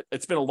 and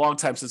it's been a long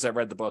time since I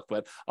read the book,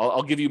 but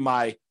I'll give you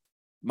my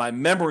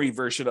memory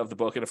version of the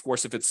book. And of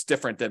course, if it's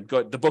different, then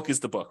the book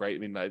is the book, right? I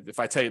mean, if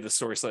I tell you the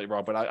story slightly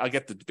wrong, but I'll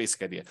get the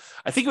basic idea.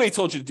 I think what he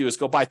told you to do is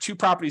go buy 2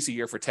 properties a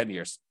year for 10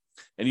 years.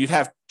 And you'd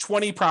have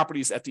 20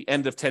 properties at the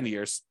end of 10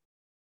 years.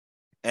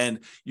 And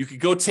you could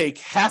go take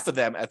half of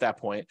them at that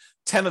point,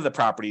 10 of the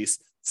properties,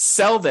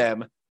 sell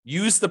them,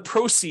 use the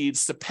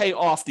proceeds to pay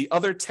off the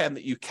other 10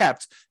 that you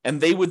kept, and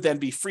they would then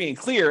be free and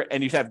clear,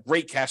 and you'd have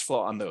great cash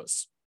flow on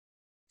those.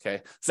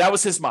 Okay, so that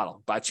was his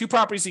model. Buy 2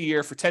 properties a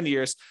year for 10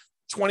 years,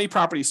 20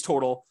 properties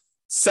total,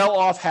 sell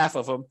off half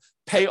of them,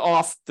 pay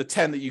off the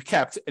 10 that you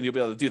kept, and you'll be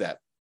able to do that.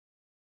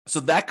 So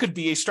that could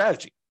be a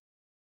strategy.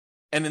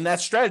 And in that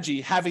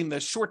strategy, having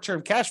the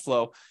short-term cash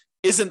flow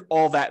isn't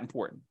all that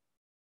important.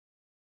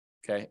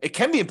 Okay, it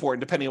can be important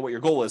depending on what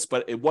your goal is,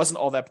 but it wasn't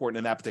all that important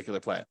in that particular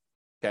plan.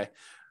 Okay,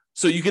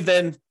 so you could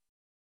then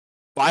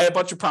buy a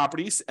bunch of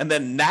properties and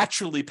then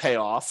naturally pay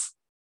off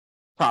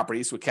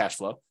properties with cash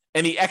flow.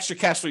 Any extra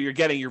cash flow you're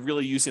getting, you're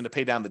really using to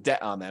pay down the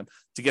debt on them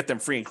to get them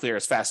free and clear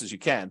as fast as you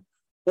can.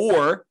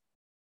 Or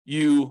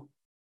you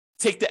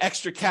take the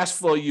extra cash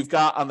flow you've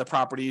got on the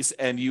properties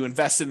and you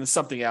invest it in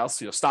something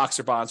else, stocks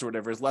or bonds or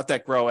whatever, let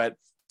that grow at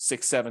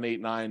 6, 7,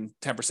 8, 9,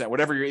 10%,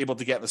 whatever you're able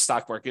to get in the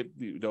stock market,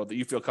 that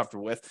you feel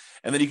comfortable with.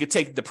 And then you could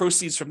take the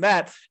proceeds from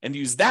that and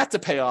use that to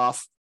pay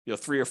off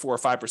 3 or 4 or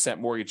 5%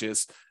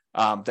 mortgages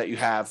that you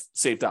have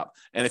saved up.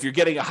 And if you're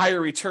getting a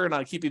higher return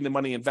on keeping the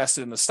money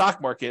invested in the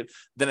stock market,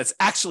 then it's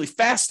actually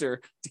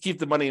faster to keep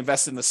the money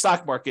invested in the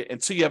stock market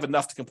until you have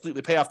enough to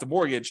completely pay off the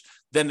mortgage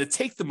than to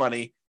take the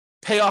money,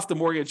 pay off the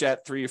mortgage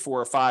at 3 or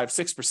 4 or 5,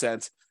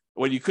 6%,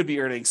 when you could be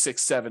earning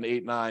 6, 7,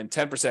 8, 9,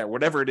 10%,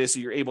 whatever it is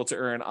that you're able to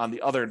earn on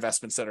the other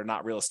investments that are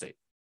not real estate.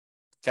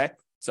 Okay.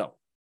 So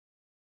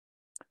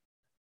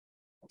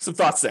some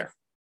thoughts there.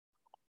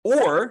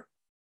 Or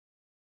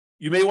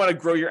you may want to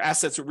grow your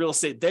assets with real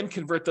estate, then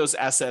convert those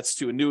assets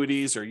to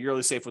annuities or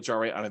yearly safe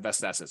withdrawal rate on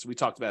invested assets. We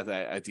talked about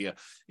that idea.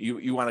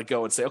 You want to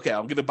go and say, okay,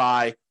 I'm going to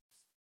buy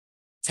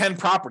 10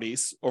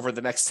 properties over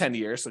the next 10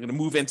 years. So I'm going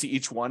to move into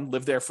each one,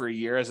 live there for a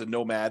year as a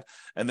nomad,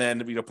 and then,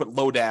 put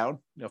low down,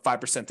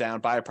 5% down,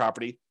 buy a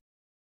property,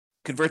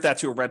 convert that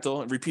to a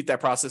rental, and repeat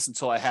that process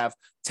until I have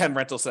 10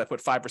 rentals that I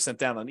put 5%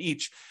 down on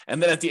each.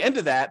 And then at the end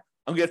of that,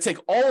 I'm going to take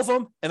all of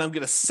them and I'm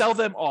going to sell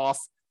them off,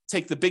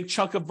 take the big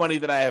chunk of money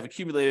that I have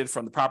accumulated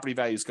from the property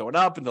values going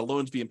up and the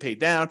loans being paid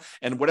down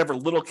and whatever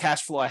little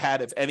cash flow I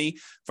had, if any,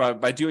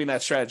 by doing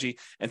that strategy,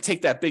 and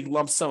take that big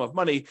lump sum of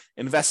money,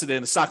 invest it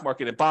in the stock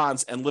market and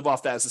bonds, and live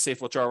off that as a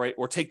safe withdrawal rate,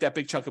 or take that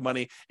big chunk of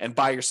money and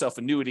buy yourself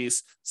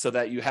annuities so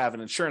that you have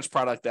an insurance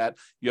product that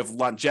you have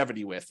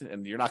longevity with,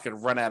 and you're not going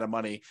to run out of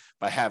money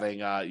by having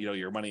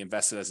your money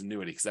invested as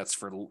annuity, because that's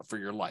for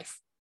your life,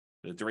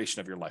 the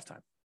duration of your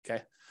lifetime.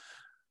 Okay.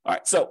 All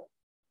right. So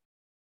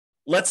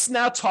let's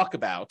now talk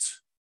about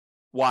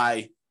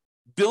why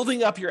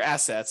building up your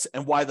assets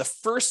and why the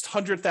first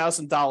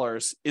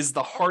 $100,000 is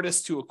the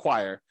hardest to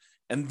acquire.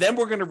 And then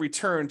we're going to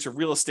return to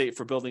real estate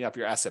for building up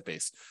your asset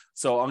base.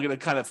 So I'm going to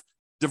kind of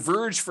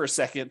diverge for a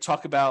second,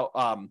 talk about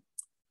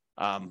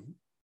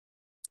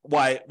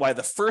why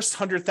the first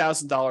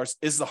 $100,000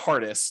 is the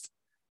hardest.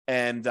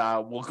 And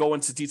we'll go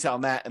into detail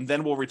on that, and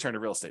then we'll return to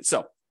real estate.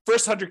 So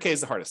first 100K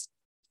is the hardest.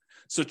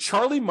 So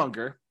Charlie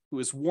Munger, who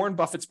is Warren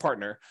Buffett's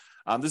partner,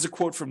 there's a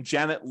quote from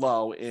Janet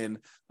Lowe in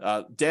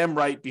Damn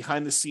Right,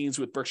 Behind the Scenes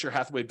with Berkshire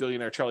Hathaway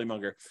billionaire Charlie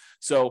Munger.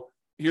 So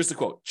here's the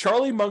quote.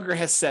 Charlie Munger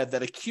has said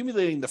that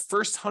accumulating the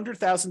first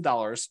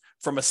 $100,000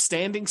 from a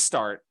standing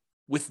start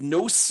with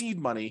no seed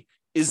money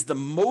is the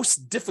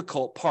most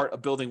difficult part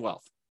of building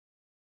wealth.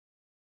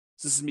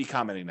 This is me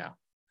commenting now.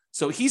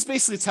 So he's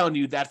basically telling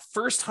you that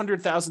first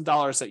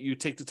 $100,000 that you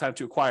take the time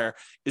to acquire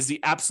is the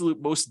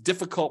absolute most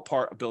difficult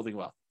part of building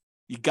wealth.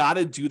 You got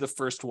to do the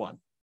first one.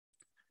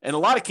 In a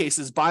lot of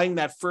cases, buying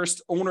that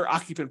first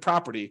owner-occupant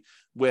property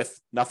with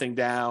nothing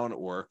down,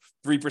 or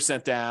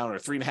 3% down, or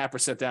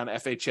 3.5% down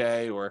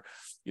FHA, or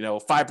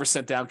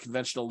 5% down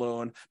conventional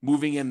loan,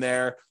 moving in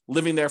there,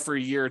 living there for a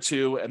year or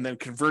two, and then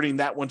converting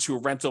that one to a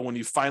rental when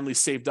you finally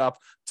saved up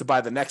to buy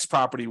the next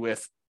property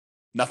with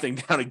nothing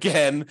down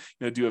again,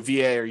 do a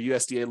VA or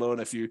USDA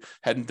loan if you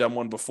hadn't done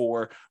one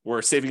before,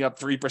 or saving up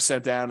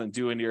 3% down and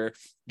doing your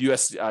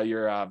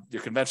your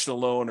conventional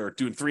loan, or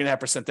doing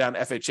 3.5% down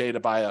FHA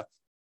to buy a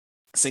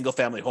single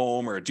family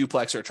home or a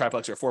duplex or a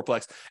triplex or a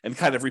fourplex, and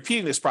kind of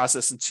repeating this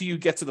process until you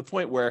get to the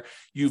point where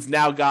you've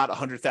now got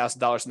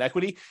 $100,000 in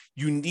equity.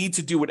 You need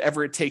to do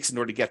whatever it takes in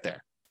order to get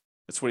there.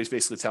 That's what he's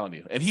basically telling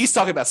you. And he's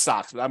talking about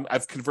stocks, but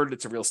I've converted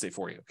it to real estate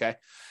for you. Okay.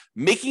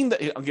 I'm going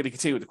to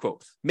continue with the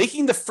quote.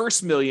 Making the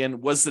first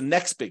million was the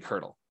next big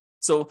hurdle.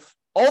 So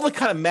all the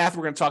kind of math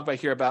we're going to talk about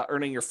here about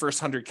earning your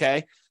first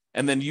 100K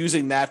and then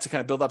using that to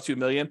kind of build up to $1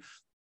 million,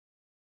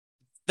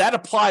 that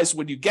applies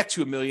when you get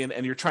to $1 million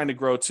and you're trying to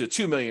grow to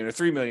 2 million or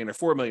 3 million or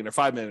 4 million or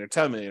 5 million or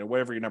 10 million or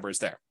whatever your number is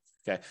there.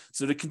 Okay.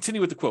 So to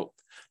continue with the quote,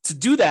 to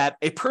do that,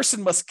 a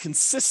person must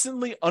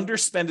consistently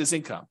underspend his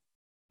income.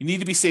 You need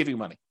to be saving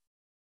money.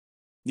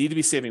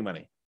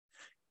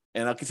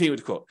 And I'll continue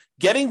with the quote.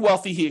 Getting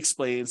wealthy, he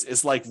explains,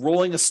 is like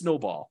rolling a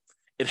snowball.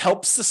 It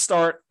helps to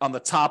start on the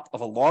top of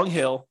a long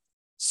hill,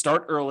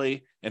 start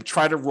early, and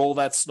try to roll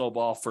that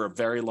snowball for a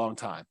very long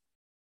time.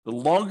 The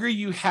longer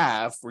you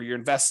have where you're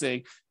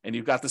investing and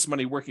you've got this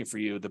money working for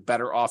you, the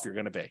better off you're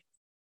going to be.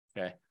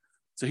 Okay.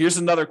 So here's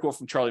another quote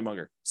from Charlie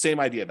Munger. Same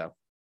idea though.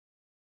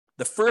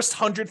 The first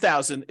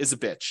 100,000 is a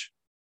bitch,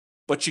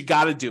 but you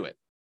got to do it.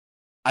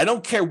 I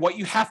don't care what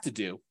you have to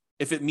do.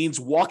 If it means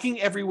walking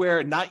everywhere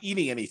and not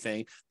eating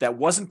anything that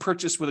wasn't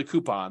purchased with a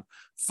coupon,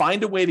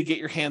 find a way to get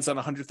your hands on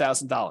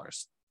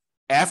 $100,000.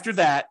 After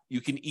that, you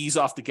can ease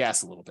off the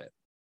gas a little bit.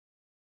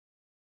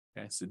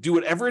 Okay. So do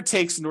whatever it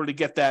takes in order to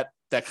get that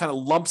kind of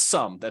lump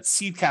sum, that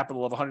seed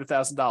capital of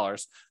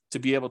 $100,000, to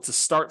be able to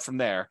start from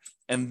there,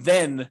 and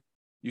then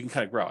you can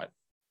kind of grow it.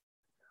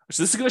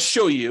 So this is going to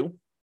show you,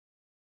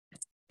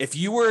 if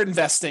you were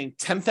investing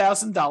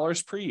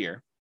 $10,000 per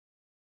year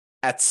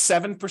at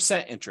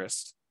 7%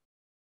 interest,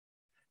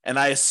 and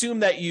I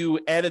assume that you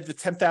added the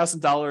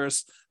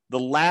 $10,000 the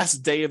last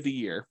day of the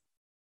year,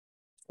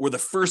 or the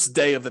first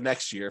day of the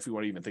next year, if you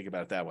want to even think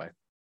about it that way.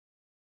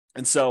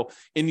 And so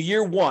in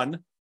year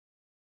one,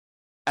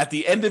 at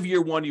the end of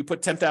year one, you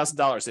put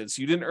 $10,000 in.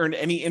 So you didn't earn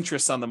any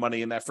interest on the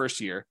money in that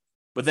first year.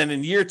 But then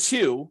in year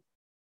two,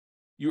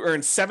 you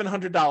earned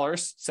 $700,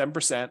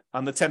 7%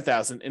 on the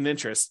 $10,000 in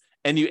interest,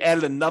 and you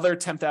added another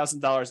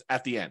 $10,000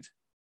 at the end.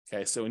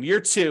 Okay, so in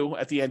year two,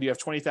 at the end, you have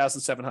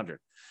 $20,700.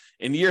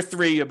 In year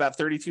three, you have about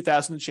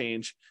 $32,000 and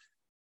change.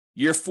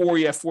 Year four,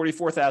 you have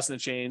 $44,000 and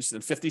change,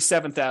 then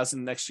 $57,000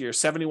 next year,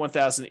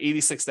 $71,000,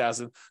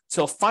 $86,000,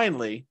 till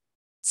finally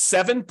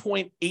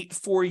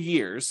 7.84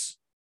 years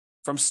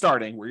from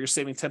starting, where you're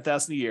saving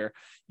 $10,000 a year,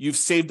 you've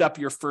saved up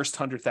your first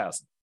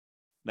 $100,000.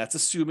 That's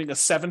assuming a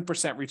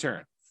 7%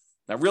 return.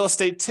 Now, real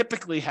estate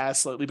typically has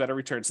slightly better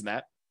returns than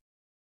that.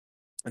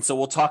 And so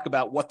we'll talk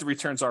about what the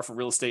returns are for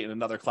real estate in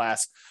another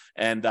class,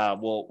 and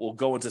we'll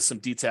go into some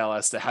detail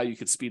as to how you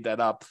could speed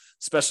that up,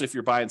 especially if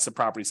you're buying some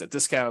properties at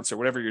discounts or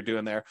whatever you're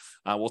doing there.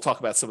 We'll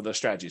talk about some of those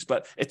strategies.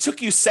 But it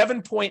took you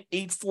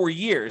 7.84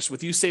 years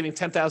with you saving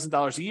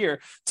 $10,000 a year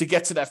to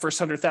get to that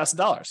first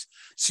 $100,000.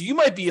 So you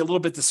might be a little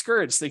bit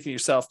discouraged, thinking to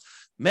yourself,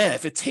 man,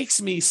 if it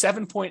takes me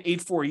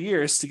 7.84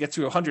 years to get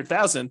to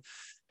 100,000,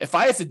 if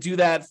I have to do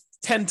that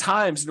 10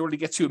 times in order to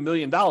get to $1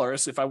 million,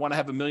 if I want to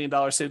have $1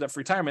 million saved up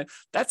for retirement,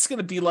 that's going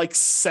to be like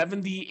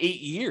 78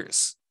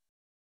 years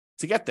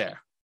to get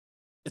there.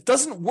 It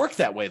doesn't work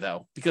that way,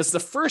 though, because the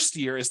first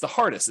year is the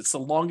hardest. It's the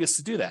longest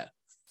to do that.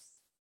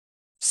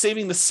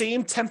 Saving the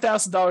same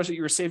 $10,000 that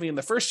you were saving in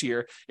the first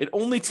year, it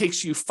only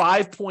takes you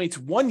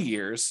 5.1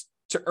 years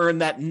to earn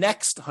that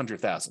next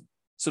 100,000.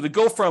 So to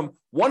go from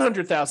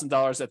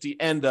 $100,000 at the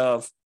end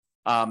of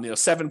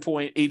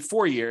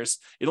 7.84 years,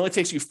 it only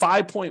takes you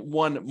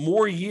 5.1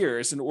 more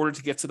years in order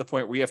to get to the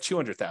point where you have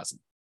 200,000.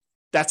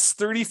 That's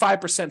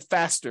 35%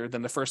 faster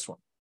than the first one.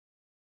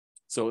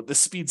 So this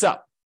speeds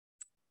up.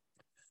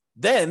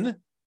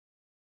 Then,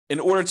 in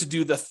order to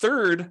do the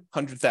third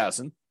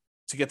 100,000,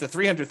 to get the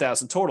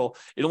 300,000 total,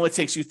 it only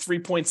takes you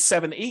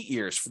 3.78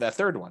 years for that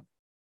third one.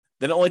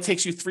 Then it only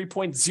takes you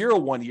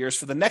 3.01 years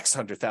for the next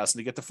 100,000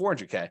 to get to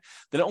 400K.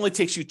 Then it only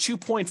takes you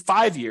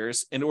 2.5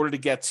 years in order to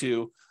get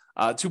to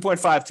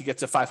 2.5 to get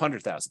to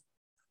 500,000.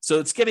 So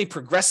it's getting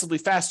progressively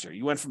faster.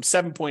 You went from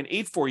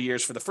 7.84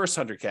 years for the first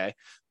 100K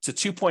to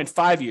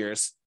 2.5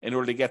 years in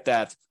order to get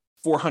that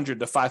 400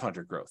 to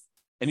 500 growth.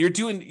 And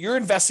you're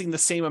investing the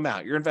same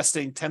amount. You're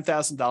investing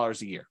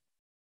 $10,000 a year.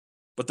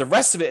 But the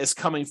rest of it is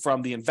coming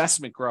from the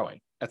investment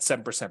growing at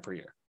 7% per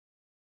year.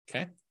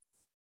 Okay.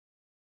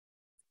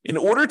 In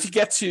order to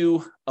get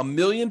to $1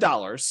 million,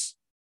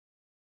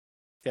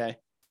 okay,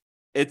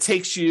 it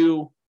takes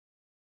you,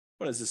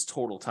 what is this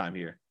total time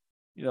here?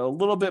 A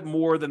little bit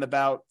more than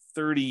about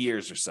 30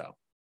 years or so.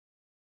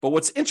 But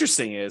what's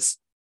interesting is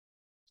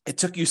it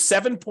took you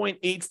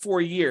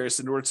 7.84 years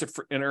in order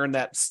to earn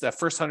that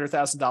first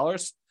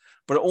 $100,000,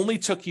 but it only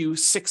took you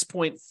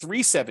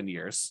 6.37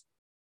 years,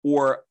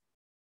 or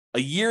a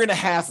year and a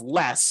half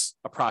less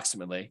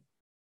approximately,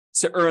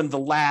 to earn the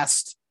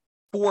last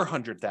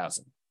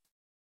 400,000.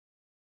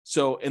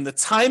 So in the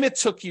time it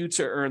took you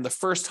to earn the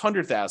first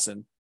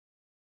 100,000,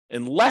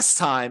 in less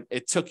time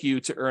it took you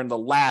to earn the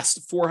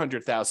last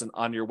 400,000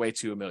 on your way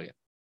to $1 million.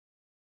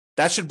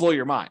 That should blow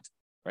your mind,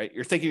 right?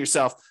 You're thinking to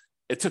yourself,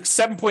 it took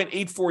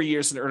 7.84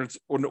 years in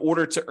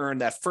order to earn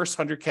that first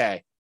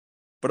 100K,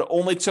 but it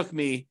only took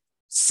me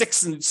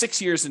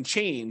 6 years and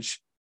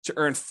change to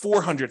earn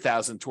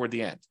 400,000 toward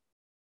the end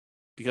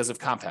because of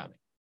compounding.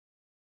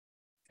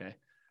 Okay.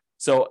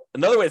 So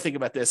another way to think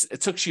about this,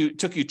 it took you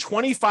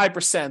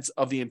 25%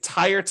 of the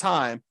entire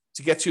time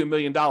to get to $1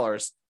 million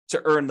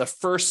to earn the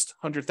first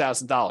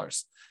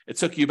 $100,000. It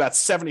took you about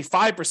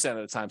 75% of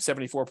the time,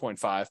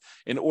 74.5,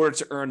 in order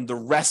to earn the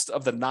rest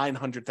of the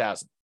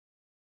 900,000.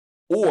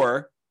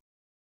 Or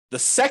the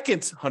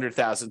second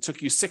 100,000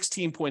 took you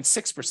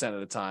 16.6% of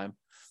the time.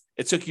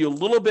 It took you a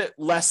little bit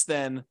less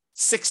than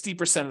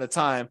 60% of the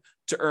time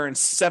to earn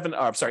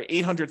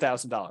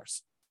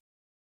 $800,000,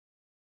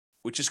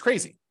 which is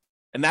crazy.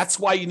 And that's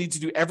why you need to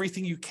do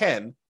everything you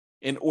can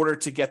in order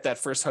to get that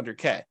first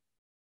 100K,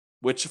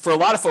 which for a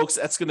lot of folks,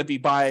 that's going to be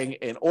buying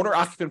an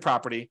owner-occupant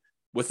property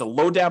with a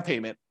low down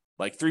payment,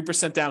 like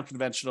 3% down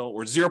conventional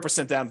or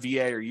 0% down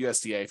VA or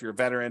USDA if you're a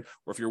veteran,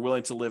 or if you're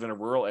willing to live in a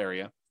rural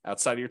area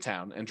outside of your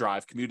town and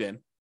commute in,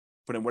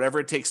 put in whatever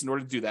it takes in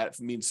order to do that. If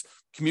it means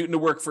commuting to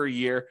work for a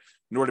year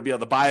in order to be able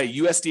to buy a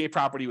USDA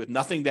property with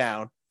nothing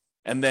down,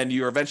 and then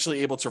you're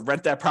eventually able to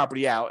rent that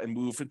property out and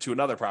move to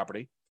another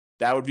property,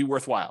 that would be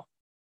worthwhile.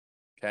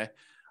 Okay.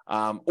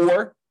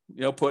 Or,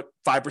 put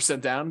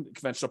 5% down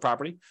conventional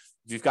property.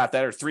 If you've got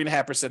that, or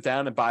 3.5%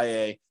 down, and buy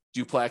a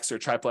duplex or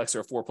triplex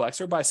or a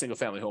fourplex, or buy a single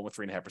family home with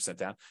 3.5%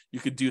 down. You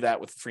could do that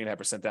with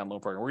 3.5% down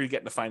loan program. We're going to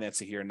get into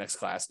financing here in next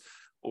class.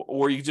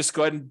 Or you just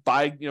go ahead and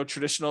buy,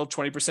 traditional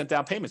 20%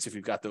 down payments if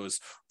you've got those,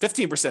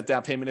 15%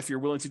 down payment if you're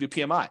willing to do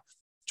PMI,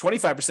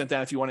 25%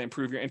 down if you want to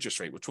improve your interest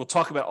rate, which we'll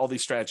talk about all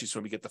these strategies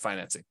when we get to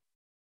financing.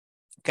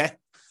 Okay.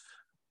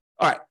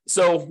 All right.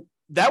 So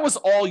that was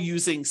all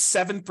using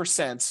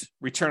 7%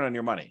 return on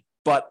your money,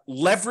 but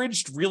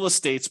leveraged real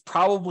estate's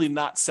probably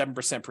not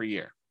 7% per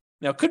year.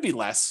 Now it could be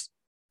less,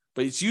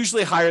 but it's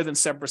usually higher than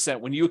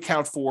 7% when you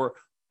account for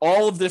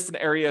all of the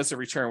different areas of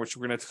return, which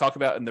we're going to talk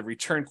about in the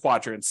return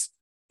quadrants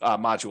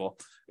module.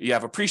 You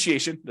have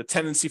appreciation, the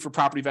tendency for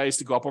property values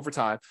to go up over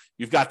time.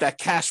 You've got that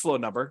cash flow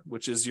number,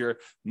 which is your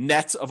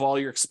net of all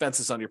your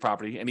expenses on your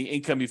property, any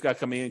income you've got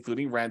coming in,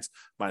 including rent,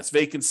 minus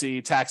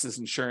vacancy, taxes,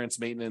 insurance,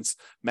 maintenance,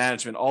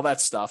 management, all that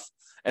stuff.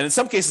 And in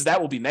some cases,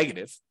 that will be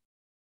negative,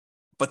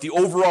 but the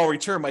overall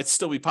return might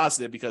still be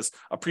positive because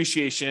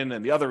appreciation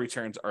and the other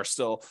returns are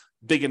still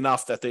big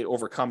enough that they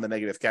overcome the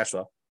negative cash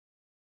flow.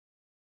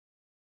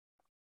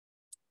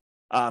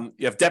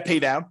 You have debt pay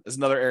down as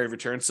another area of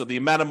return. So the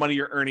amount of money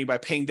you're earning by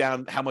paying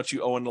down how much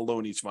you owe in the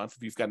loan each month,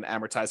 if you've got an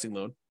amortizing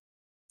loan.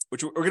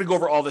 which we're going to go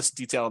over all this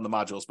detail in the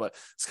modules, but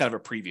it's kind of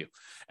a preview.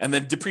 And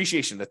then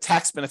depreciation, the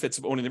tax benefits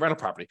of owning the rental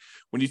property.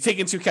 When you take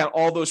into account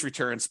all those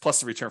returns, plus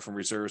the return from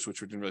reserves,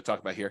 which we didn't really talk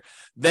about here,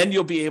 then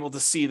you'll be able to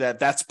see that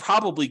that's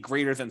probably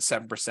greater than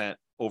 7%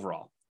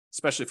 overall,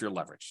 especially if you're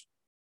leveraged.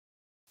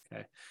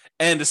 Okay.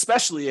 And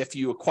especially if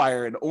you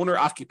acquire an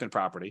owner-occupant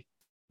property,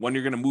 one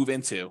you're going to move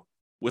into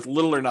with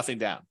little or nothing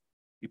down.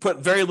 You put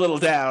very little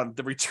down,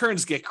 the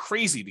returns get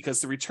crazy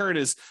because the return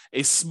is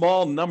a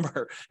small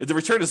number. The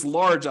return is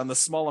large on the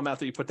small amount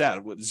that you put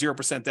down, with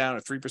 0% down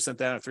or 3%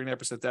 down or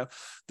 3.5% down.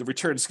 The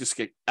returns just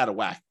get out of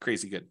whack,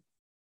 crazy good.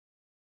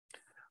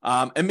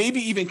 And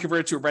maybe even convert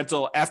it to a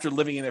rental after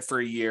living in it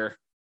for a year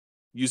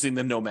using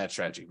the nomad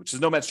strategy, which is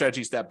nomad strategy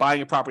is that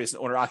buying a property as an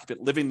owner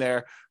occupant, living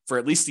there for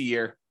at least a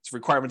year. It's a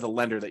requirement of the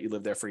lender that you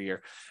live there for a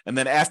year. And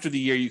then after the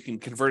year, you can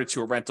convert it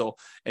to a rental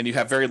and you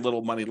have very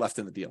little money left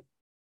in the deal.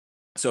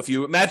 So if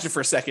you imagine for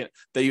a second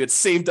that you had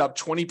saved up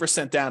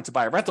 20% down to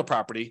buy a rental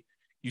property,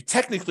 you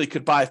technically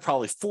could buy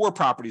probably 4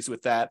 properties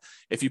with that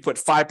if you put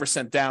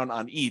 5% down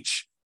on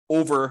each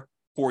over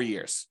 4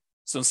 years.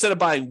 So instead of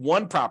buying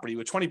 1 property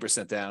with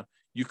 20% down,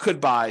 you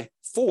could buy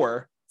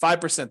 4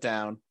 5%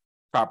 down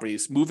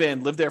properties, move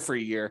in, live there for a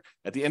year.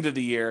 At the end of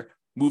the year,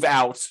 move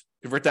out,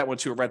 convert that one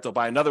to a rental,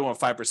 buy another one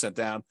 5%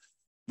 down,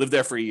 live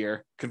there for a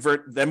year,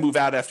 convert, then move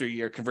out after a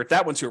year, convert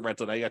that one to a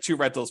rental. Now you got 2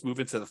 rentals,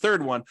 move into the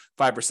third one,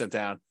 5%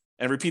 down,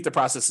 and repeat the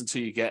process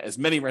until you get as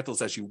many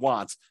rentals as you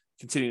want,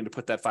 continuing to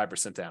put that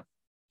 5% down.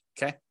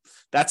 Okay.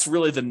 That's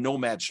really the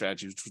nomad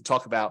strategy, which we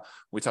talk about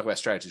when we talk about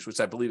strategies, which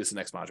I believe is the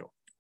next module.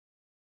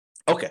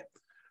 Okay.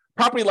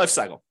 Property life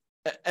cycle.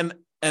 And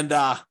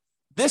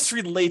this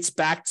relates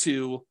back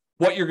to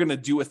what you're going to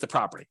do with the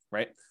property,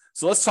 right?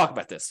 So let's talk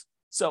about this.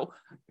 So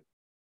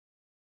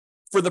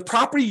for the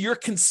property you're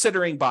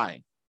considering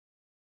buying,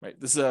 right?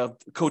 This is a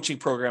coaching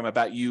program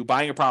about you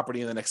buying a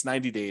property in the next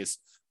 90 days.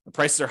 The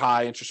prices are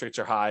high, interest rates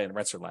are high, and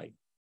rents are light.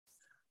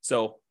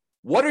 So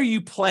what are you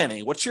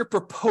planning? What's your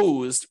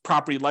proposed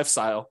property life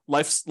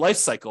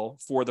cycle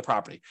for the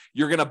property?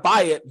 You're going to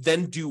buy it,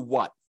 then do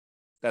what?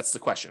 That's the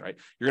question, right?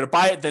 You're going to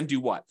buy it, then do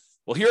what?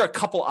 Well, here are a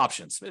couple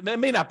options. It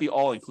may not be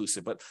all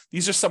inclusive, but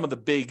these are some of the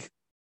big,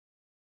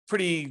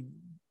 pretty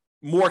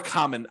more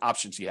common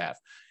options you have.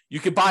 You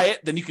could buy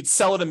it, then you could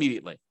sell it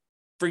immediately.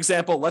 For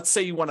example, let's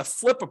say you want to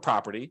flip a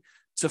property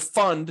to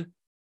fund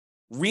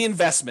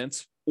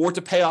reinvestment or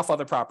to pay off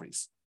other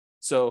properties.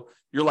 So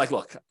you're like,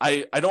 look,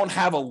 I don't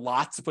have a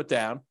lot to put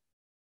down,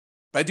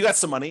 but I do have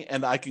some money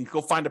and I can go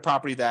find a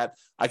property that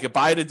I could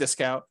buy at a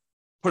discount,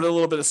 put a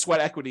little bit of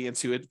sweat equity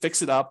into it,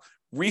 fix it up,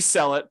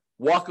 resell it,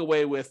 walk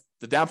away with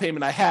the down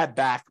payment I had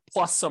back,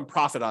 plus some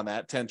profit on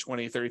that, $10,000,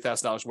 $20,000,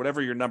 $30,000,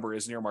 whatever your number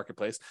is in your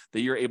marketplace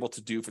that you're able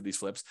to do for these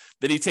flips.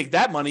 Then you take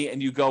that money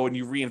and you go and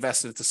you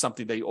reinvest it into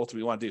something that you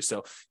ultimately want to do.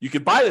 So you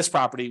could buy this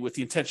property with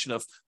the intention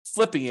of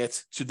flipping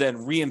it to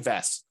then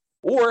reinvest.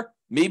 Or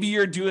maybe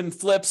you're doing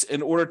flips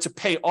in order to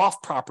pay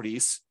off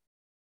properties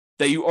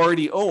that you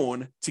already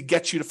own to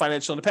get you to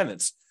financial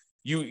independence.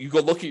 You go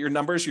look at your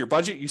numbers, your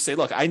budget, you say,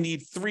 look, I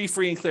need 3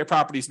 free and clear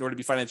properties in order to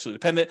be financially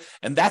independent.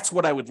 And that's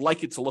what I would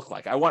like it to look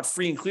like. I want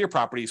free and clear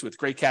properties with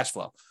great cash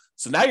flow.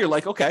 So now you're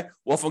like, okay,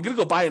 well, if I'm going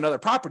to go buy another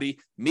property,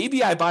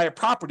 maybe I buy a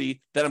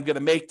property that I'm going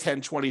to make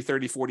 $10,000, $20,000,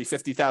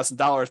 $30,000, $40,000,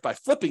 $50,000 by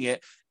flipping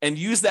it and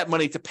use that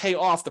money to pay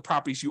off the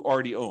properties you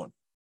already own.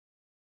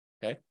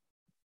 Okay.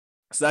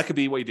 So that could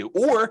be what you do.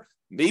 Or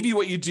maybe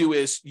what you do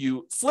is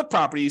you flip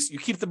properties, you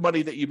keep the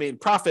money that you made in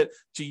profit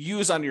to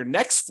use on your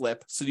next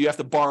flip. So you have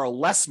to borrow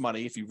less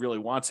money if you really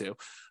want to,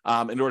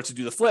 in order to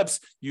do the flips,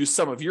 use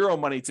some of your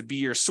own money to be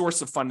your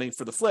source of funding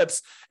for the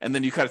flips. And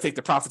then you kind of take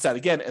the profits out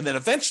again. And then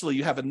eventually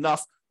you have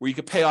enough where you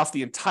could pay off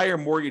the entire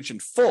mortgage in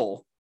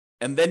full.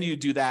 And then you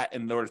do that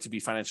in order to be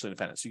financially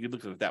independent. So you could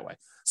look at it that way.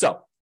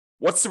 So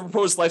what's the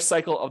proposed life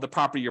cycle of the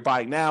property you're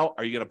buying now?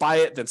 Are you going to buy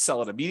it, then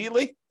sell it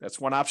immediately? That's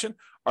one option.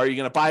 Are you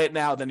going to buy it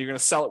now, then you're going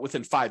to sell it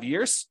within 5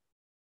 years?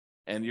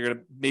 And you're going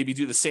to maybe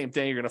do the same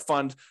thing. You're going to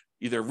fund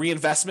either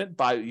reinvestment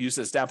by use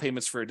as down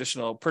payments for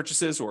additional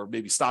purchases, or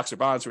maybe stocks or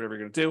bonds, or whatever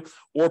you're going to do,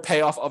 or pay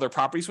off other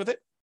properties with it.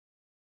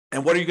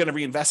 And what are you going to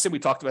reinvest in? We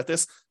talked about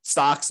this: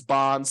 stocks,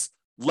 bonds,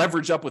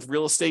 leverage up with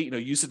real estate,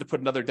 use it to put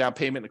another down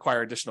payment and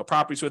acquire additional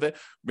properties with it.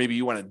 Maybe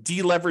you want to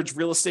deleverage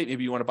real estate.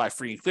 Maybe you want to buy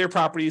free and clear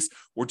properties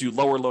or do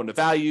lower loan to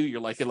value.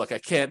 You're like, hey, look, I'm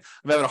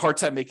having a hard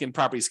time making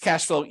properties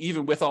cash flow,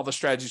 even with all the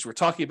strategies we're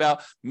talking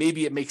about.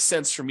 Maybe it makes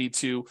sense for me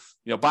to,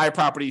 buy a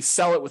property,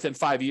 sell it within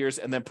 5 years,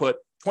 and then put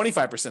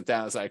 25%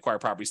 down as I acquire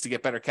properties to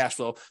get better cash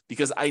flow,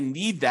 because I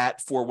need that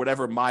for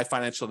whatever my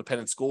financial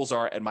independence goals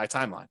are and my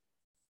timeline.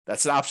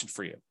 That's an option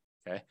for you.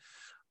 Okay.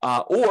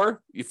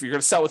 Or if you're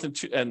going to sell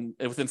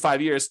within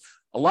 5 years,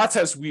 a lot of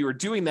times we were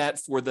doing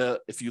that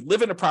if you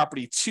live in a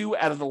property 2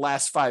 out of the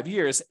last 5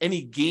 years,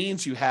 any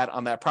gains you had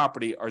on that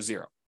property are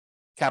zero.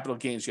 Capital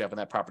gains you have on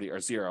that property are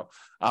zero,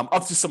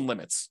 up to some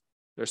limits.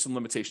 There's some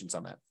limitations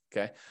on that.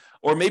 Okay.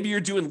 Or maybe you're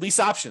doing lease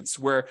options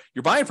where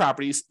you're buying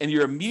properties and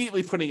you're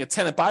immediately putting a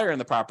tenant buyer in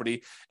the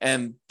property,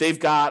 and they've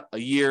got a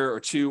year or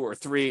 2 or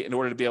 3 in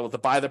order to be able to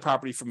buy the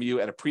property from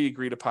you at a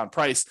pre-agreed upon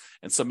price.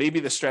 And so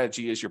maybe the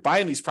strategy is you're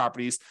buying these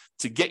properties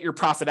to get your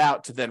profit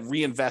out to then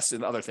reinvest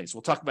in other things.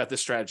 We'll talk about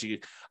this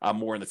strategy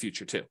more in the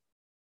future too.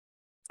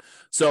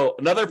 So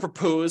another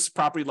proposed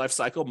property life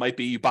cycle might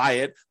be you buy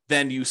it,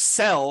 then you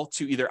sell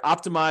to either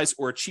optimize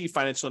or achieve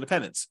financial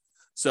independence.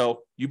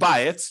 So you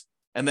buy it,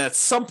 and then at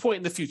some point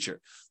in the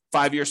future,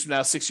 5 years from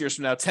now, 6 years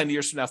from now, 10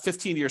 years from now,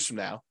 15 years from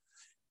now,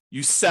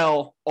 you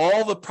sell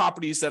all the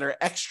properties that are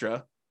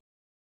extra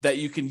that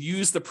you can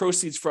use the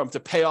proceeds from to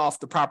pay off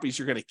the properties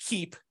you're going to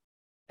keep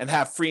and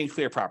have free and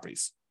clear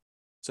properties.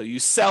 So you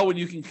sell when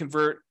you can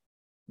convert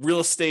real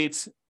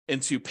estate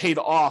into paid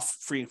off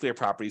free and clear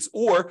properties.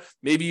 Or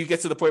maybe you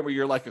get to the point where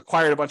you're like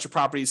acquired a bunch of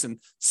properties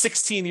and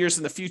 16 years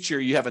in the future,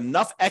 you have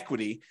enough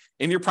equity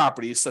in your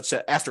properties such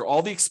that after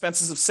all the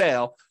expenses of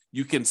sale,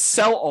 you can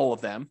sell all of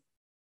them.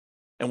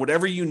 And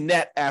whatever you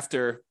net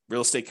after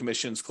real estate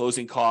commissions,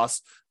 closing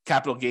costs,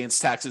 capital gains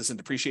taxes, and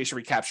depreciation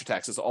recapture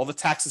taxes, all the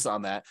taxes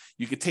on that,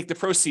 you can take the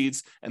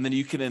proceeds and then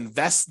you can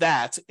invest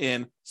that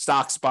in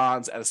stocks,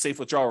 bonds at a safe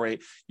withdrawal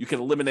rate. You can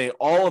eliminate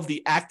all of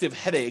the active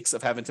headaches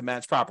of having to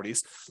manage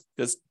properties,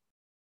 because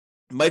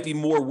it might be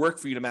more work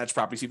for you to manage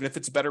properties, even if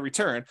it's a better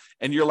return.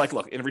 And you're like,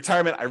 look, in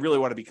retirement, I really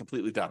want to be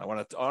completely done. I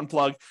want to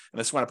unplug and I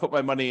just want to put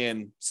my money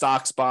in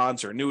stocks,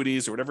 bonds, or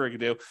annuities, or whatever I can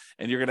do.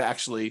 And you're going to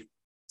actually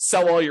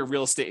sell all your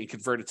real estate and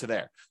convert it to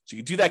there. So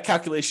you can do that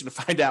calculation to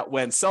find out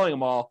when selling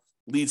them all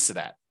leads to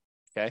that.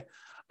 Okay.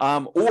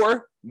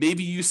 Or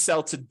maybe you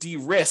sell to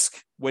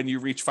de-risk when you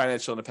reach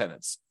financial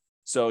independence.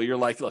 So you're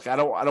like, look, I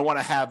don't want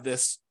to have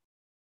this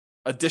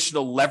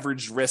additional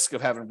leveraged risk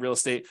of having real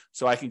estate,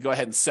 so I can go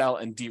ahead and sell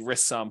and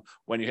de-risk some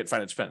when you hit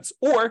financial independence.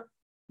 Or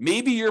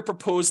maybe your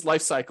proposed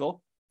life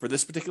cycle for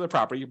this particular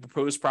property, your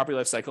proposed property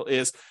life cycle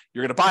is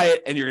you're going to buy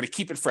it and you're going to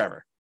keep it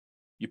forever.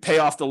 You pay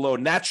off the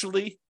loan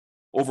naturally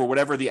over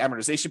whatever the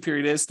amortization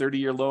period is,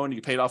 30-year loan,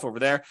 you pay it off over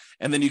there,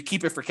 and then you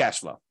keep it for cash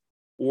flow.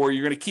 Or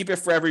you're going to keep it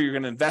forever, you're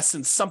going to invest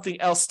in something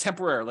else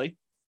temporarily.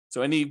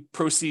 So any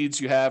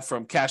proceeds you have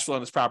from cash flow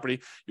on this property,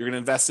 you're going to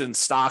invest in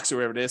stocks or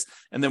whatever it is.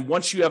 And then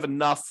once you have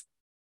enough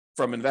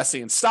from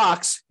investing in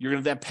stocks, you're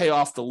going to then pay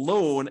off the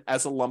loan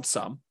as a lump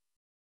sum.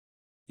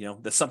 You know,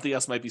 that something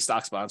else might be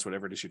stocks, bonds,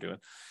 whatever it is you're doing.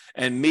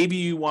 And maybe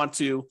you want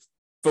to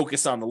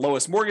focus on the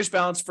lowest mortgage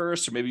balance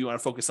first, or maybe you want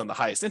to focus on the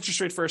highest interest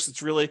rate first.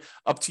 It's really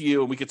up to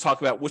you. And we could talk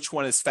about which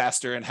one is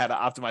faster and how to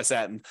optimize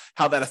that and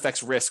how that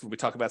affects risk when we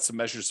talk about some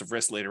measures of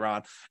risk later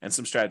on and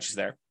some strategies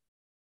there.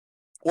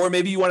 Or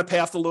maybe you want to pay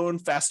off the loan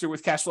faster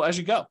with cash flow as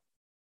you go.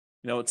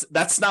 You know,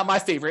 that's not my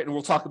favorite, and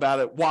we'll talk about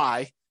it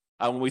why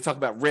when we talk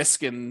about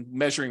risk and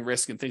measuring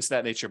risk and things of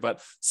that nature.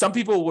 But some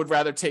people would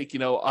rather take, you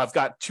know, I've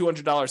got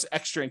 $200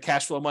 extra in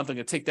cash flow a month. I'm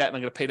going to take that and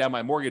I'm going to pay down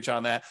my mortgage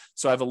on that.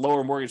 So I have a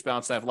lower mortgage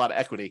balance and I have a lot of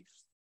equity.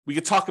 We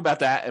could talk about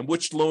that and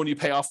which loan you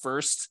pay off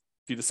first.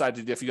 If you decide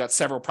to, if you got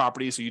several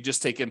properties, or you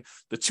just taking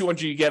the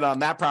 200 you get on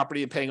that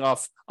property and paying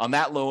off on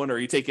that loan, or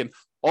you taking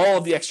all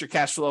of the extra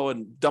cash flow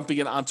and dumping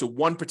it onto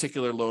one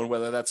particular loan,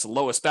 whether that's the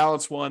lowest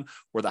balance one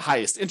or the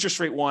highest interest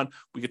rate one.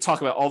 We could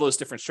talk about all those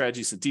different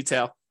strategies in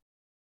detail.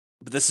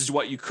 But this is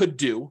what you could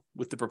do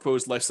with the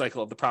proposed life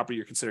cycle of the property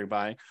you're considering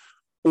buying.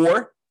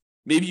 Or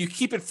maybe you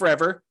keep it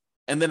forever,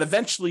 and then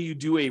eventually you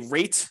do a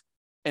rate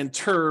and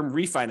term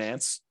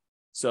refinance.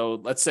 So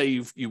let's say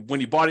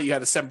when you bought it, you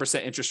had a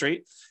 7% interest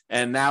rate,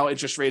 and now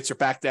interest rates are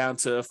back down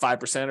to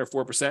 5%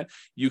 or 4%.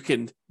 You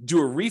can do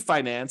a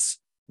refinance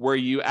where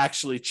you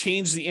actually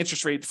change the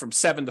interest rate from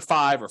 7 to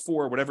 5 or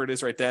 4, whatever it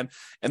is right then,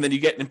 and then you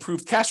get an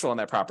improved cash flow on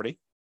that property.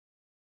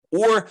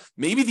 Or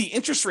maybe the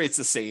interest rate's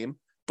the same,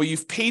 but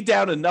you've paid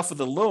down enough of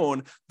the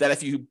loan that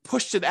if you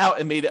pushed it out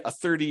and made it a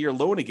 30-year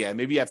loan again,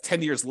 maybe you have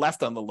 10 years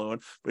left on the loan,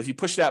 but if you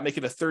push it out, make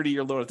it a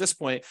 30-year loan at this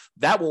point,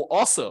 that will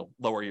also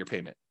lower your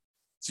payment.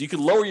 So you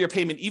can lower your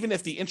payment even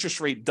if the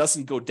interest rate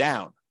doesn't go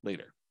down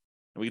later.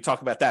 And we can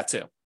talk about that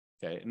too.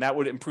 Okay. And that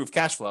would improve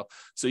cash flow.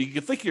 So you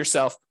can think to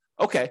yourself,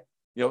 okay,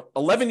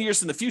 11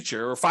 years in the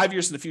future, or 5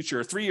 years in the future,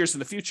 or 3 years in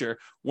the future,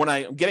 when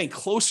I'm getting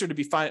closer to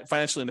be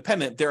financially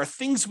independent, there are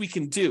things we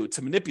can do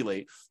to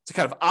manipulate, to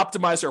kind of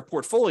optimize our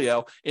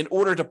portfolio in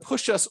order to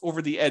push us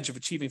over the edge of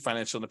achieving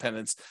financial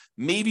independence.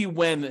 Maybe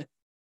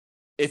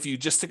if you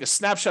just took a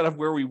snapshot of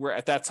where we were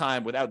at that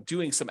time without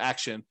doing some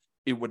action,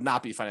 it would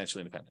not be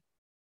financially independent.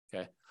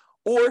 Okay.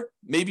 Or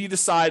maybe you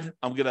decide,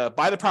 I'm going to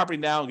buy the property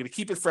now, I'm going to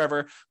keep it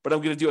forever, but I'm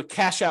going to do a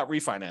cash out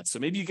refinance. So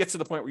maybe you get to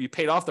the point where you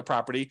paid off the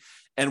property,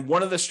 and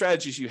one of the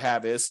strategies you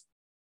have is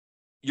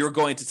you're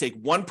going to take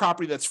one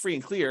property that's free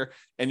and clear,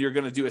 and you're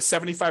going to do a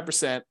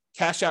 75%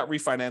 cash out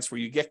refinance where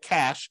you get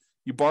cash,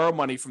 you borrow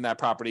money from that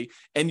property,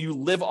 and you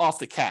live off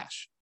the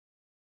cash.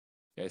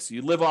 Okay, so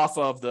you live off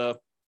of the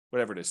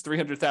whatever it is,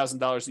 $300,000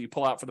 that you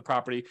pull out for the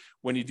property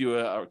when you do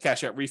a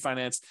cash out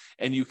refinance,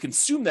 and you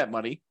consume that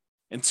money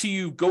until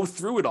you go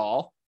through it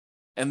all,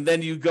 and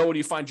then you go and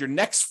you find your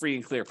next free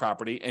and clear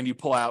property, and you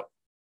pull out,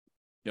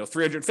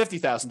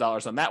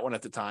 $350,000 on that one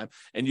at the time,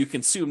 and you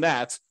consume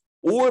that.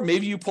 Or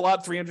maybe you pull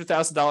out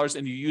 $300,000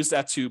 and you use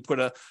that to put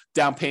a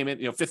down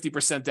payment,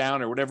 50%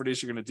 down or whatever it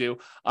is you're going to do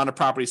on a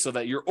property so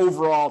that your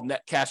overall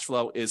net cash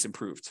flow is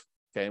improved.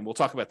 Okay. And we'll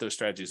talk about those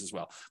strategies as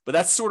well. But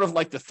that's sort of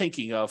like the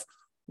thinking of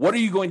what are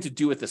you going to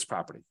do with this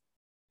property?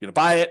 You're going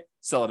to buy it,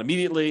 sell it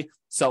immediately,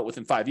 sell it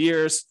within 5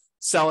 years,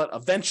 sell it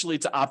eventually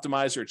to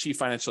optimize or achieve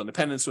financial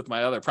independence with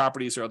my other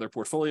properties or other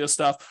portfolio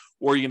stuff,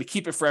 or you're going to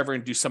keep it forever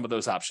and do some of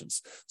those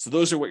options. So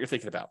those are what you're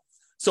thinking about.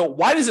 So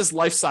why does this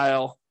life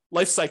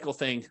cycle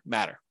thing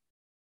matter?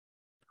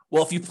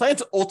 Well, if you plan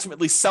to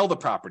ultimately sell the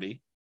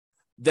property,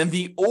 then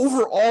the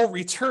overall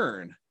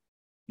return,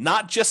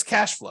 not just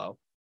cash flow,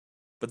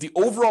 but the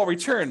overall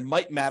return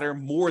might matter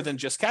more than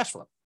just cash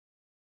flow.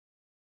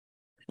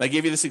 And I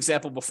gave you this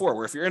example before,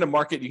 where if you're in a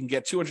market, you can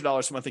get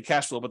 $200 a month in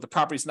cash flow, but the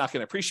property's not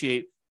going to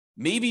appreciate.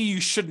 Maybe you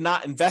should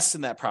not invest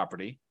in that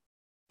property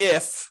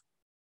if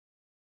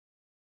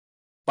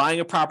buying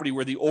a property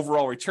where the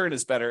overall return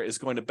is better is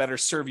going to better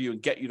serve you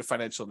and get you to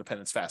financial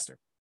independence faster.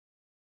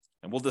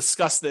 And we'll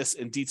discuss this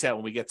in detail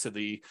when we get to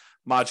the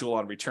module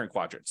on return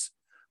quadrants.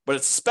 But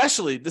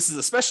this is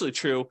especially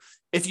true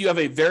if you have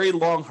a very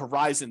long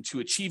horizon to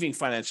achieving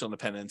financial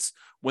independence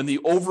when the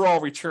overall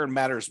return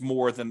matters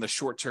more than the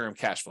short-term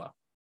cash flow.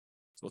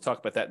 So we'll talk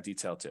about that in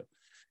detail too.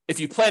 If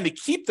you plan to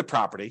keep the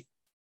property,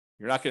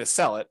 you're not going to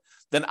sell it,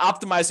 then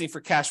optimizing for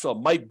cash flow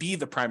might be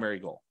the primary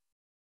goal.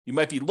 You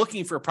might be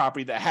looking for a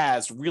property that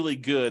has really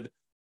good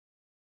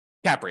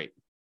cap rate,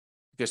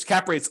 because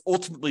cap rate's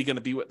ultimately going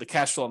to be what the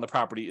cash flow on the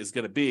property is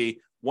going to be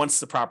once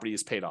the property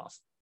is paid off.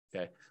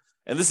 Okay.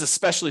 And this is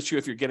especially true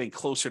if you're getting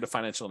closer to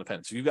financial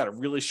independence. If you've got a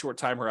really short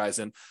time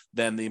horizon,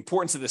 then the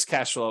importance of this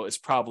cash flow is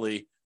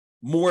probably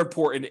more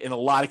important in a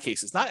lot of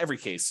cases. Not every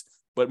case,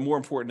 but more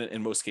important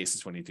in most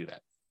cases when you do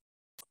that.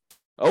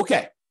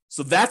 Okay.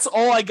 So that's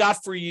all I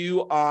got for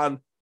you on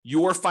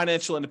your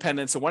financial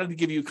independence. I wanted to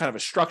give you kind of a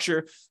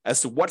structure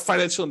as to what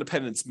financial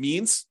independence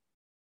means,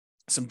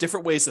 some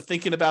different ways of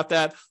thinking about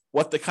that,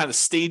 what the kind of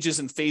stages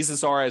and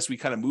phases are as we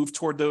kind of move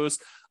toward those,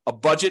 a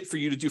budget for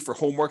you to do for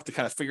homework to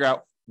kind of figure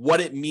out what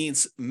it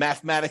means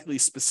mathematically,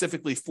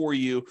 specifically for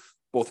you,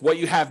 both what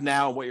you have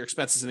now and what your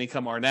expenses and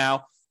income are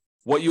now,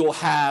 what you will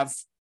have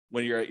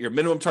when you're at your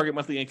minimum target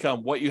monthly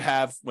income, what you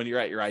have when you're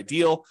at your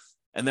ideal.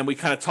 And then we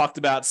kind of talked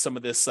about some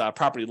of this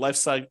property life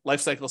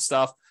cycle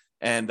stuff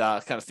and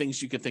kind of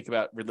things you can think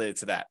about related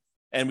to that.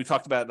 And we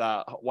talked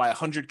about why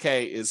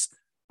 100K is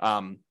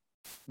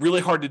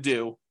really hard to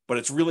do, but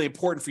it's really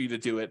important for you to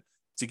do it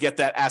to get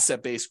that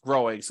asset base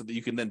growing so that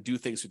you can then do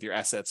things with your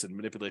assets and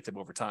manipulate them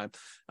over time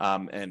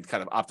and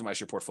kind of optimize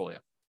your portfolio.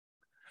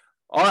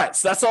 All right,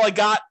 so that's all I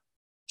got.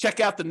 Check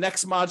out the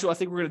next module. I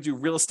think we're going to do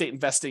real estate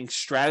investing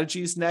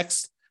strategies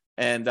next.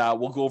 And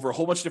we'll go over a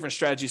whole bunch of different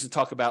strategies and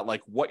talk about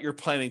like what you're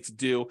planning to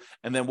do.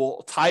 And then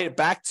we'll tie it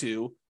back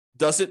to,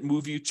 does it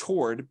move you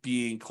toward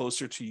being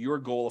closer to your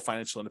goal of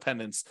financial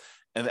independence?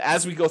 And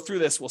as we go through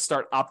this, we'll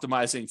start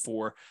optimizing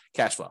for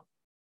cash flow.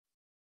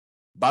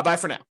 Bye-bye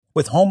for now.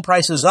 With home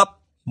prices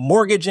up,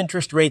 mortgage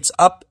interest rates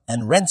up,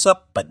 and rents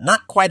up, but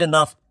not quite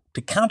enough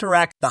to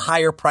counteract the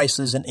higher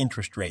prices and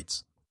interest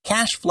rates,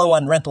 cash flow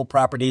on rental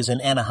properties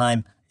in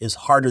Anaheim is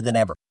harder than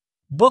ever.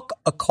 Book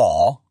a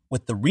call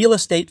with the Real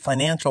Estate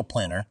Financial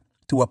Planner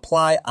to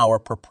apply our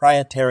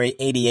proprietary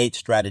 88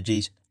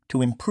 strategies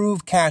to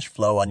improve cash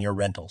flow on your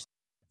rentals.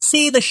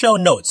 See the show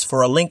notes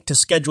for a link to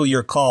schedule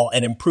your call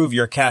and improve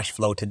your cash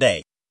flow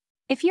today.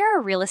 If you're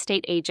a real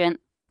estate agent,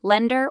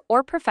 lender,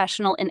 or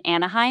professional in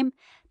Anaheim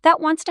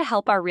that wants to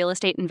help our real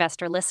estate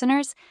investor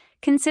listeners,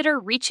 consider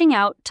reaching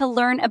out to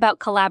learn about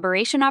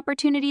collaboration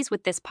opportunities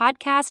with this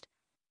podcast.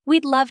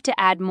 We'd love to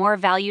add more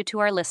value to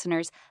our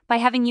listeners by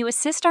having you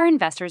assist our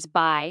investors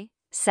buy,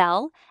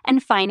 sell,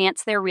 and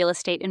finance their real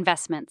estate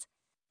investments.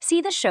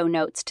 See the show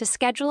notes to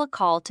schedule a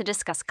call to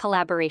discuss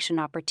collaboration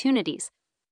opportunities.